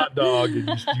 split hot dog, and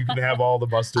you can have all the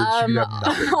mustard. She can have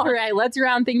nothing. All right, let's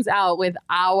round things out with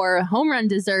our home run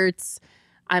desserts.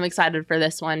 I'm excited for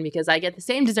this one because I get the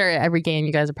same dessert every game.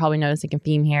 You guys are probably noticing a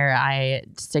theme here. I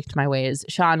stick to my ways.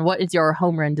 Sean, what is your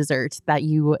home run dessert that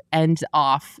you end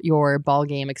off your ball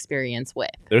game experience with?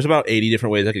 There's about 80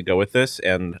 different ways I could go with this,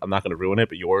 and I'm not going to ruin it,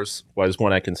 but yours was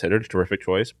one I considered. Terrific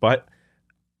choice. But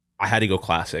I had to go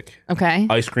classic. Okay.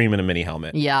 Ice cream and a mini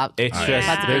helmet. Yeah. It's Yeah. just,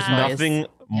 That's a there's good choice. nothing That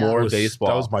more was- baseball.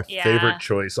 That was my Yeah. favorite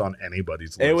choice on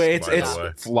anybody's list. Anyway, by it's the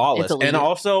way. flawless. It's elite. And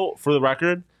also, for the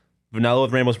record, vanilla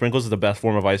with rainbow sprinkles is the best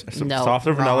form of ice. No,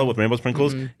 Softer vanilla wrong. with rainbow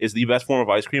sprinkles Mhm. is the best form of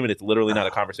ice cream, and it's literally not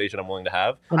a conversation I'm willing to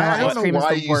have. Vanilla I ice don't know cream is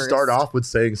why the you worst. start off with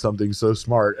saying something so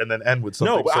smart and then end with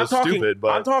something No, but so I'm talking. stupid.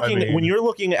 But I'm talking I mean, when you're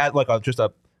looking at like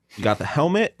you got the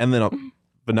helmet and then a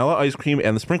vanilla ice cream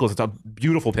and the sprinkles. It's a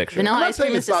beautiful picture. Vanilla I'm not ice cream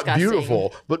saying is it's not disgusting.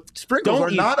 beautiful, but sprinkles Don't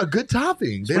are eat- not a good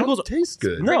topping. They Sprinkles- don't taste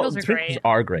good. No, Sprinkles are sprinkles great.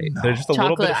 are great. They're just a little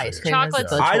Chocolate bit. ice cream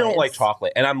Chocolate's- is the I don't choice. like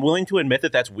chocolate, and I'm willing to admit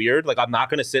that that's weird. Like I'm not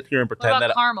going to sit here and What pretend about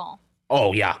that. caramel?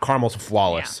 Oh yeah, caramel's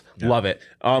flawless. Yeah. Love it.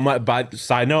 By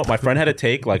side note, my friend had a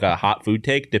take, like a hot food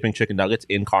take, dipping chicken nuggets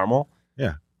in caramel.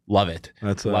 Yeah. Love it.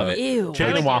 That's Love it. Ew. Chicken I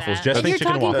and would do waffles. that. Just And think you're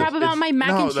chicken and talking waffles. crap about my mac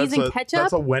and cheese and ketchup?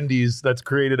 That's a Wendy's. That's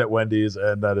created at Wendy's,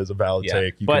 and that is a valid Yeah,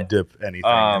 take. You but, can dip anything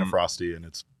in a Frosty, and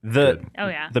it's good. Oh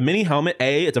yeah. The mini helmet,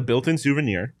 it's a built-in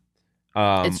souvenir.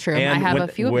 It's true. And I have a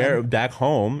few of them. back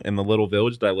home in the little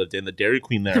village that I lived in, the Dairy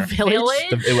Queen there. The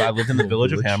village? I lived in the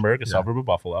village of Village? Hamburg, a Yeah. suburb of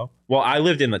Buffalo. Well, I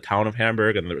lived in the town of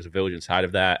Hamburg, and there was a village inside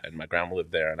of that, and my grandma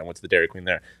lived there, and I went to the Dairy Queen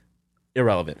there.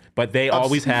 Irrelevant. But they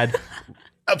always had...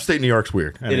 Upstate New York's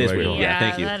weird. It is weird. go on. Yeah,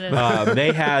 thank you.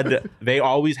 that is. They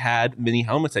always had mini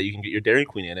helmets that you can get your Dairy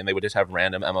Queen in, and they would just have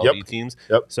random MLB teams.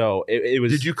 Yep. So it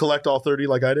was... Did you collect all 30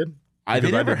 like I did? They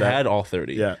Because I never did that. had all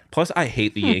 30. Yeah. Plus, I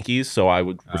hate the Yankees, so I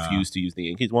would refuse to use the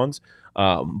Yankees ones.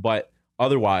 But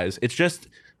otherwise, it's just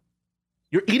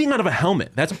you're eating out of a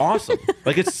helmet. That's awesome.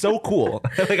 Like, it's so cool.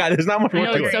 There's not much I more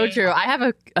know, to it's it. so true. I have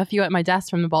a few at my desk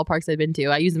from the ballparks I've been to.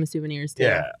 I use them as souvenirs too.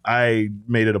 Yeah, I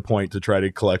made it a point to try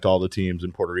to collect all the teams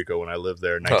in Puerto Rico when I lived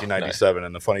there in 1997.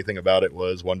 And the funny thing about it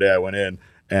was one day I went in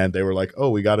and they were like, "Oh,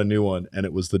 we got a new one," and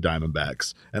it was the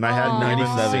Diamondbacks. And I hadn't even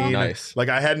 97, seen, nice. like,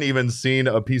 I hadn't even seen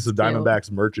a piece of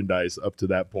Diamondbacks merchandise up to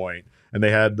that point. And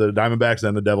they had the Diamondbacks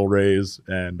and the Devil Rays,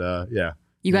 and yeah.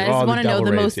 You guys Oh, the want to know Devil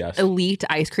the Rays, most yes. elite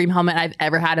ice cream helmet I've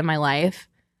ever had in my life?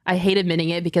 I hate admitting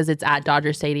it because it's at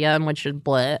Dodger Stadium, which is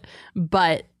bleh.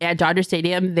 But at Dodger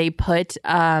Stadium, they put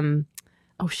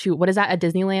what is that at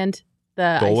Disneyland?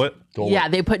 The Dole Whip? Yeah,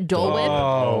 they put Dole Whip.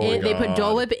 Oh, my They put God.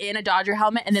 Dole Whip in a Dodger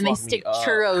helmet, and then they Fuck me stick up.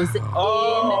 churros in the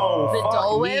fuck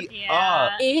Dole me Whip.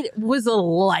 Yeah. It was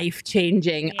life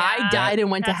changing. I Yeah. died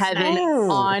and went to That's heaven nice.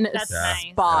 on That's nice.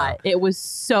 spot. It was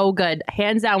so good.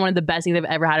 Hands down, one of the best things I've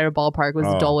ever had at a ballpark was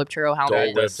the Oh. Dole Whip churro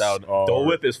helmet. Whip's Dole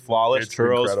Whip is flawless. It's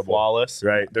Churros incredible. flawless.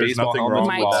 Right. There's Baseball nothing helmet, wrong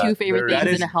My with that. two favorite There- things That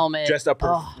in a is helmet.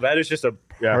 that is just a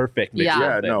Yeah. perfect mix. Yeah. of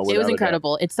Yeah, things. no, It was without a doubt.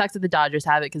 incredible. It sucks that the Dodgers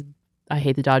have it because I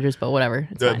hate the Dodgers, but whatever.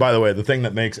 It's fine. By the way, the thing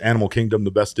that makes Animal Kingdom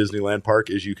the best Disneyland park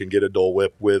is you can get a Dole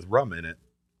Whip with rum in it.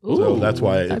 So Ooh, that's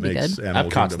why it that'd be makes good. Animal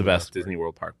Epcot's Kingdom the best Disney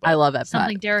World park. I love Epcot.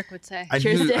 Something Derek would say. I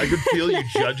Cheers, knew, Dan. I could feel you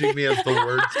judging me as the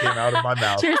words came out of my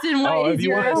mouth. Tristan, what Oh, is if you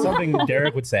your wanted something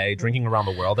Derek would say, drinking around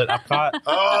the world at Epcot.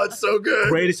 Oh, it's so good.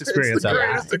 Greatest experience It's the ever.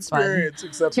 greatest It's fun. experience.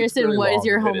 Except it's Tristan, very what is long.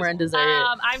 your It home is run long.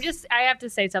 dessert? I have to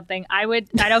say something. I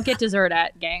don't get dessert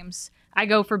at games. I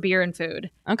go for beer and food.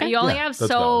 Okay. You only Yeah, have that's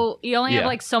Yeah.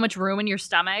 like so much room in your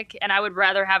stomach, and I would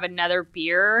rather have another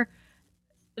beer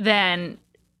than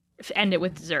end it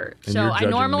with dessert. And so you're I judging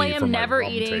normally me for am my never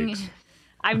rum eating. takes.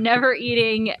 I'm never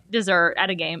eating dessert at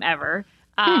a game ever.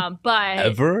 But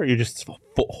Ever? You're just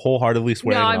wholeheartedly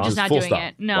swearing no, it I'm off? just not Full doing stop.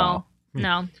 it. No, Wow.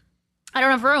 no, I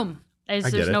don't have room. I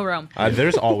get There's it. no room.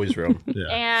 There's always room. Yeah.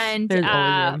 And There's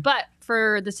always room. but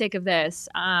for the sake of this,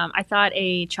 I thought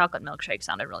a chocolate milkshake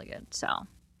sounded really good. So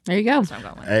There you go. that's what I'm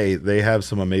going with. Hey, they have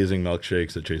some amazing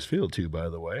milkshakes at Chase Field too, by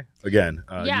the way. Again,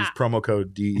 Yeah. use promo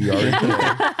code DER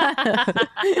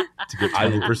to get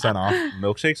 20% off.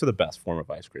 Milkshakes are the best form of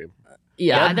ice cream.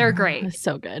 Yeah, they're great. It's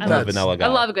so good. I I love love vanilla I guy.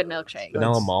 love a good milkshake.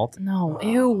 Vanilla malt. No,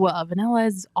 ew. Vanilla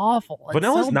is awful. It's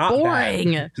Vanilla's so not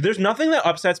boring. bad. There's nothing that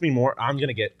upsets me more. I'm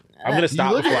gonna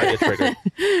stop look before I get triggered.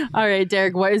 All right,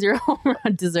 Derek, what is your home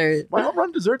run dessert? My home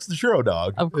run dessert's the churro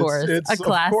dog. Of course. A Of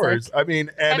classic. course. I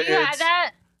mean, and Have you had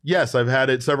that? yes, I've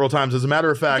had it several times. As a matter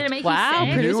of Did it fact, make Wow,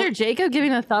 you sick? producer Jacob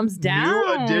giving a thumbs down.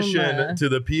 new addition to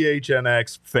the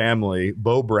PHNX family,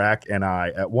 Bo Brack and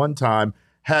I, at one time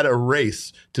had a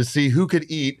race to see who could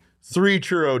eat 3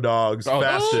 churro dogs Oh,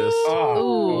 fastest.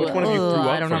 Ooh, Which one of you threw up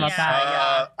I don't know about first?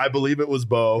 that. I believe it was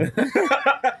Bo.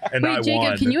 And I Wait, Jacob,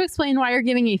 won. can you explain why you're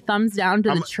giving a thumbs down to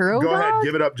the churro Go dog? ahead,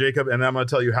 give it up, Jacob, and I'm going to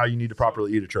tell you how you need to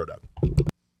properly eat a churro dog.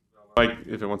 Like,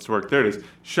 if it wants to work, there it is.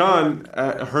 Sean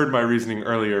heard my reasoning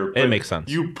earlier. but makes sense.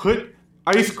 You put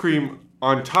ice cream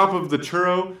on top of the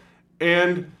churro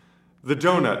and the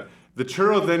donut. The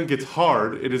churro then gets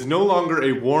hard. It is no longer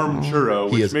a warm churro,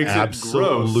 He which is makes it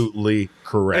gross. absolutely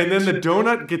correct. And then the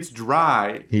donut gets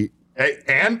dry.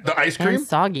 And the ice cream And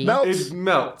soggy. melts. It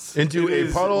melts Into It a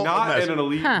is puddle of Not mess. an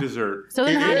elite Huh. dessert. So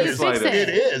then how do you is. fix it? It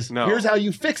is. No. Here's how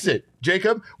you fix it,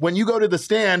 Jacob. When you go to the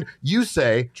stand, you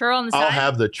say, Churro on the I'll side.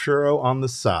 have the churro on the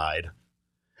side.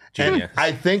 Genius. And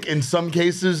I think in some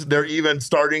cases they're even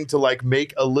starting to like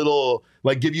make a little,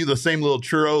 like give you the same little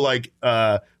churro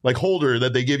like holder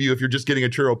that they give you if you're just getting a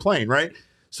churro plain, right?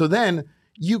 So then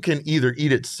you can either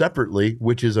eat it separately,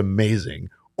 which is amazing,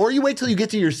 or you wait till you get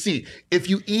to your seat. If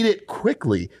you eat it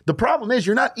quickly, the problem is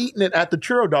you're not eating it at the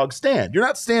churro dog stand. You're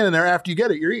not standing there after you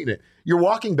get it. You're eating it. You're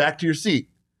walking back to your seat.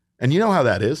 And you know how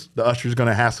that is. The usher's going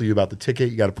to hassle you about the ticket.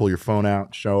 You got to pull your phone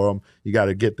out, show them. You got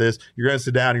to get this. You're going to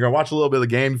sit down. You're going to watch a little bit of the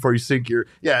game before you sink your.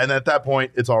 Yeah, and at that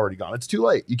point, it's already gone. It's too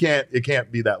late. It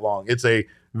can't be that long. It's a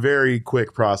very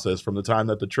quick process from the time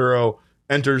that the churro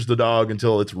enters the dog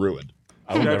until it's ruined.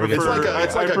 I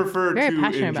prefer Very to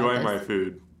passionate about enjoy this. my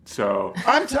food. So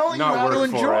I'm telling you Not how to work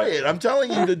for enjoy it. it. I'm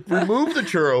telling you to remove the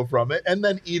churro from it and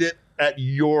then eat it at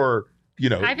your, I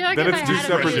feel like then if it's I two had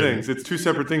separate a free- things. It's two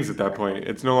separate things at that point.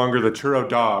 It's no longer the churro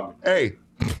dog. Hey,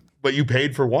 but you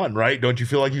paid for one, right? Don't you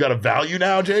feel like you got a value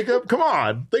now, Jacob? Come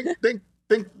on, think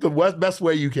the best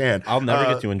way you can. I'll never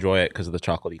get to enjoy it because of the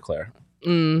chocolate eclair.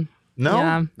 No.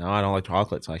 Yeah. No, I don't like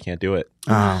chocolate, so I can't do it.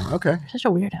 Oh, okay, Such a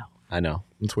weirdo. I know.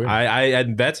 that's weird.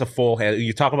 And that's a full hand.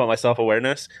 You talk about my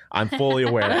self-awareness. I'm fully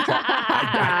aware that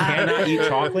I cannot eat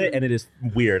chocolate, and it is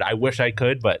weird. I wish I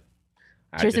could, but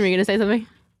Tristan, were you going to say something?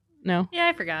 No. Yeah,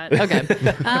 I forgot. Okay.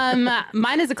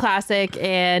 Mine is a classic,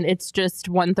 and it's just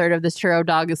 1/3 of this churro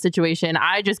dog situation.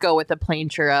 I just go with the plain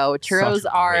churro. Churros Such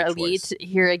a are great elite. choice.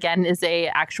 Here again is a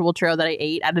actual churro that I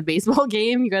ate at a baseball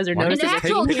game. You guys are Why noticing An it's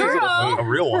actual taking pictures of churro? a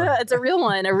real one. it's a real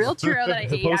one, a real churro that I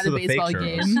ate Opposed at to a the fake baseball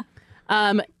churros.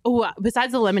 game.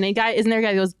 Besides the lemonade guy, isn't there a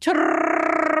guy who goes churro?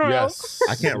 Yes,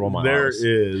 I can't roll my There R's.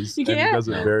 is. You and he can't? does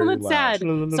it very Well, that's loud.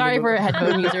 sad. Sorry for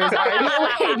headphone users. All right.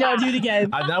 Wait, no, do it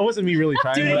again. That wasn't me really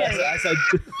trying. Do it again. I said,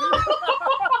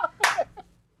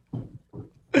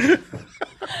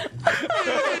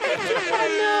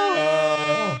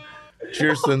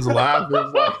 Cheerston's laugh is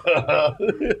like,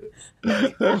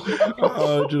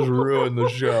 oh, it just ruined the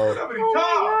show.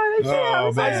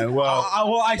 Oh man, well,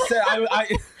 I said,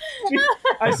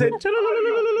 I said.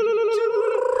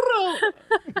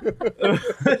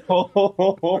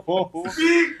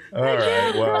 all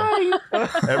right, well,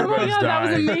 everybody's God, that was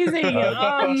dying. amazing.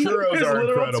 Churros There's are literal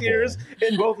incredible. tears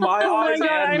in both my Oh my eyes God,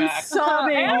 and I'm Max.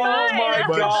 sobbing. Oh my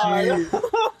But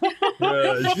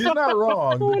god! she's not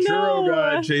wrong. The churro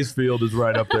guy at Chase Field is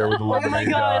right up there with the lemonade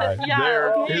God, guy. yeah,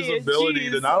 There, okay, his ability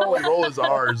to jeez. not only roll his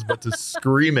R's but to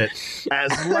scream it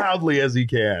as loudly as he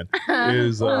can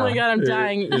is. Oh my god, I'm it-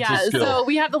 dying. it's a Yeah, skill. so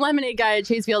we have the lemonade guy at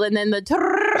Chase Field, and then the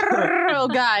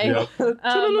churro guy, Yep. who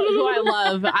I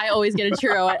love. I always get a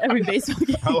churro at every baseball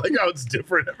game. I like how it's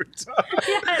different every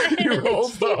time. He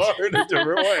rolls the R in a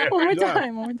different way. One more every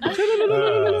time. One more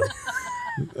time.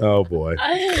 Oh boy.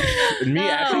 And me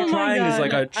actually Oh my trying is God,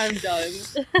 like a. I'm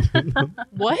done.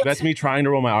 What? That's me trying to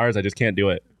roll my R's. I just can't do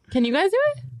it. Can you guys do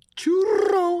it?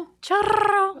 Churro.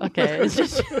 Churro. Okay, it's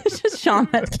just Sean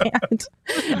that can't.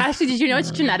 Actually, did you know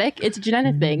it's genetic? It's a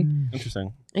genetic thing.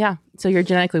 Interesting. Yeah. So you're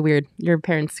genetically weird. Your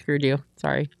parents screwed you.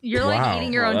 Sorry. You're Wow. like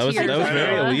eating your own That was tears.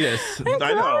 very elitist.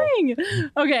 I know. Crying.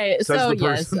 Okay, Says so the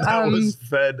yes. person that was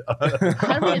fed.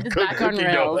 How do we get this back on cookie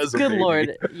dough rails? as a Good baby.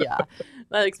 lord. Yeah.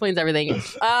 That explains everything.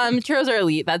 Churros are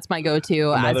elite. That's my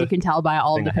go-to, as Another you can tell by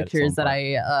all of thing the I had at pictures some that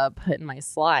I put in my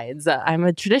slides. I'm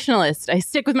a traditionalist. I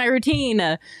stick with my routine.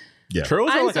 Yeah. Churros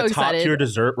I'm are like so a top excited. tier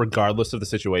dessert, regardless of the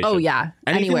situation. Oh yeah,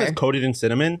 Anything anywhere. that's coated in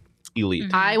cinnamon,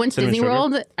 elite. I went to Cinnamon Disney sugar?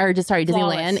 World, or just sorry,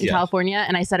 Flawless. Disneyland in Yeah. California,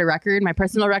 and I set a record. My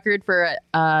personal record for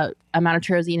amount of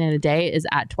churros eaten in a day is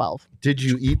at 12. Did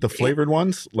you eat the flavored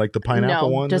ones, like the pineapple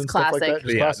No, ones? just and stuff like classic. that?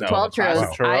 Just Yeah, classic? no. 12 churros.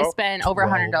 classic I churro. spent over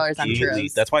 $100 on Elite.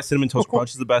 churros. That's why Cinnamon Toast Crunch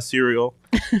is the best cereal.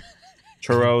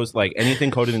 Churros, like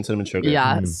anything coated in cinnamon sugar.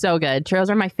 Yeah, Mm. so good. Churros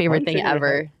are my favorite Why thing did you-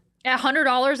 ever.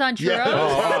 $100 on churros? Yeah.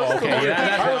 Oh, okay.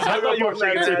 Yeah, I thought you were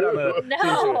shaking your head on the.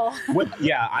 No.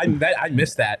 Yeah, I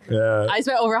missed that. Yeah. I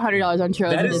spent over $100 on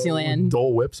churros That in is Disneyland.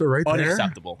 Dole Whips are right there.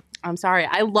 Unacceptable. I'm sorry.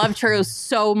 I love churros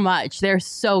so much. They're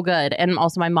so good. And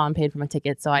also my mom paid for my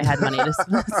ticket, so I had money to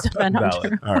spend on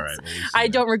Valid. churros. All right. I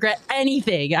don't regret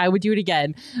anything. I would do it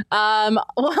again. Well,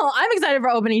 I'm excited for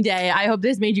opening day. I hope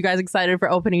this made you guys excited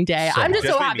for opening day. So I'm just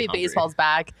just so made me happy hungry. baseball's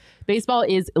back. Baseball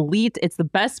is elite. It's the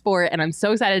best sport, and I'm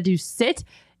so excited to sit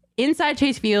inside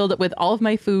Chase Field with all of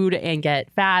my food and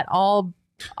get fat all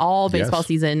baseball Yes.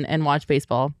 season and watch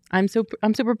baseball. I'm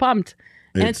super pumped.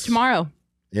 And it's tomorrow.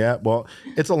 Yeah, well,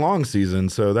 it's a long season,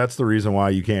 so that's the reason why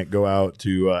you can't go out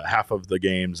to half of the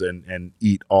games and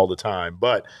eat all the time.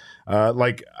 But I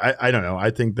don't know.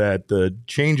 I think that the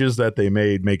changes that they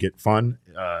made make it fun.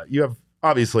 You have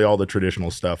obviously all the traditional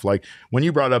stuff. Like when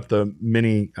you brought up the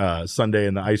mini sundae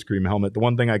and the ice cream helmet, the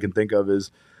one thing I can think of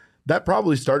is that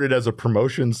probably started as a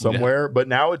promotion somewhere, but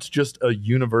now it's just a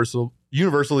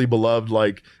universally beloved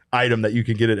like item that you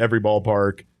can get at every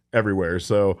ballpark everywhere.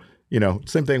 So, you know,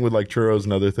 same thing with like churros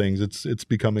and other things. It's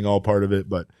becoming all part of it.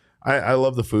 But I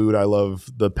love the food. I love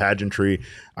the pageantry.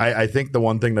 I think the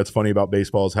one thing that's funny about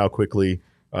baseball is how quickly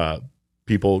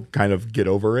people kind of get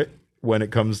over it. when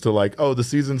it comes to like, oh, the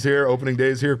season's here, opening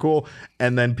day's here, cool.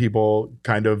 And then people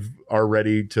kind of are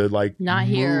ready to like Not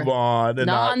move here. on. And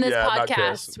Not on this not podcast.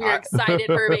 Chris. We're excited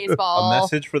for baseball. A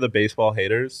message for the baseball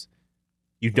haters: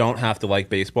 you don't have to like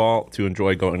baseball to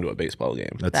enjoy going to a baseball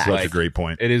game. That's Facts. such a great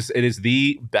point. It is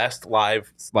the best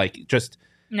live, like, just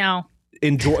No.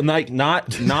 enjoy, like, not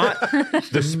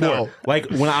the sport. No. Like,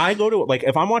 when I go to, like,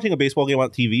 if I'm watching a baseball game on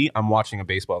TV, I'm watching a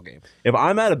baseball game. If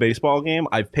I'm at a baseball game,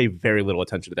 I pay very little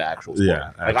attention to the actual sport.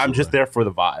 Yeah, like, I'm just absolutely. there for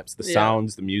the vibes, the Yeah.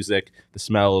 sounds, the music, the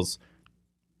smells.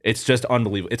 It's just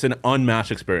unbelievable. It's an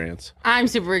unmatched experience. I'm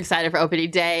super excited for opening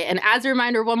day. And as a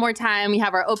reminder, one more time, we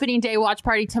have our opening day watch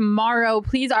party tomorrow.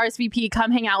 Please RSVP,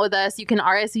 come hang out with us. You can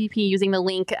RSVP using the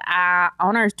link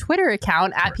on our Twitter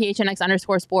account at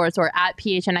PHNX_sports or at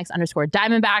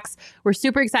PHNX_Diamondbacks. We're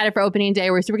super excited for opening day.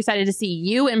 We're super excited to see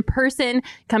you in person.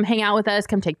 Come hang out with us.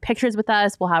 Come take pictures with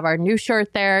us. We'll have our new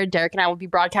shirt there. Derek and I will be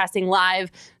broadcasting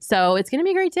live. So it's going to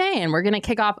be a great day. And we're going to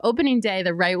kick off opening day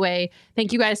the right way.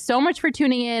 Thank you guys so much for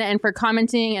tuning in and for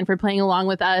commenting and for playing along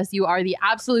with us. You are the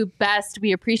absolute best.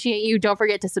 We appreciate you. Don't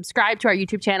forget to subscribe to our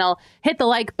YouTube channel, hit the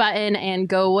like button, and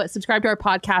go subscribe to our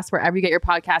podcast wherever you get your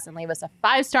podcasts and leave us a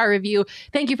 5-star review.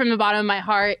 Thank you from the bottom of my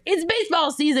heart. It's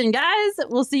baseball season, guys.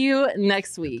 We'll see you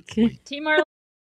next week. Team Marlins.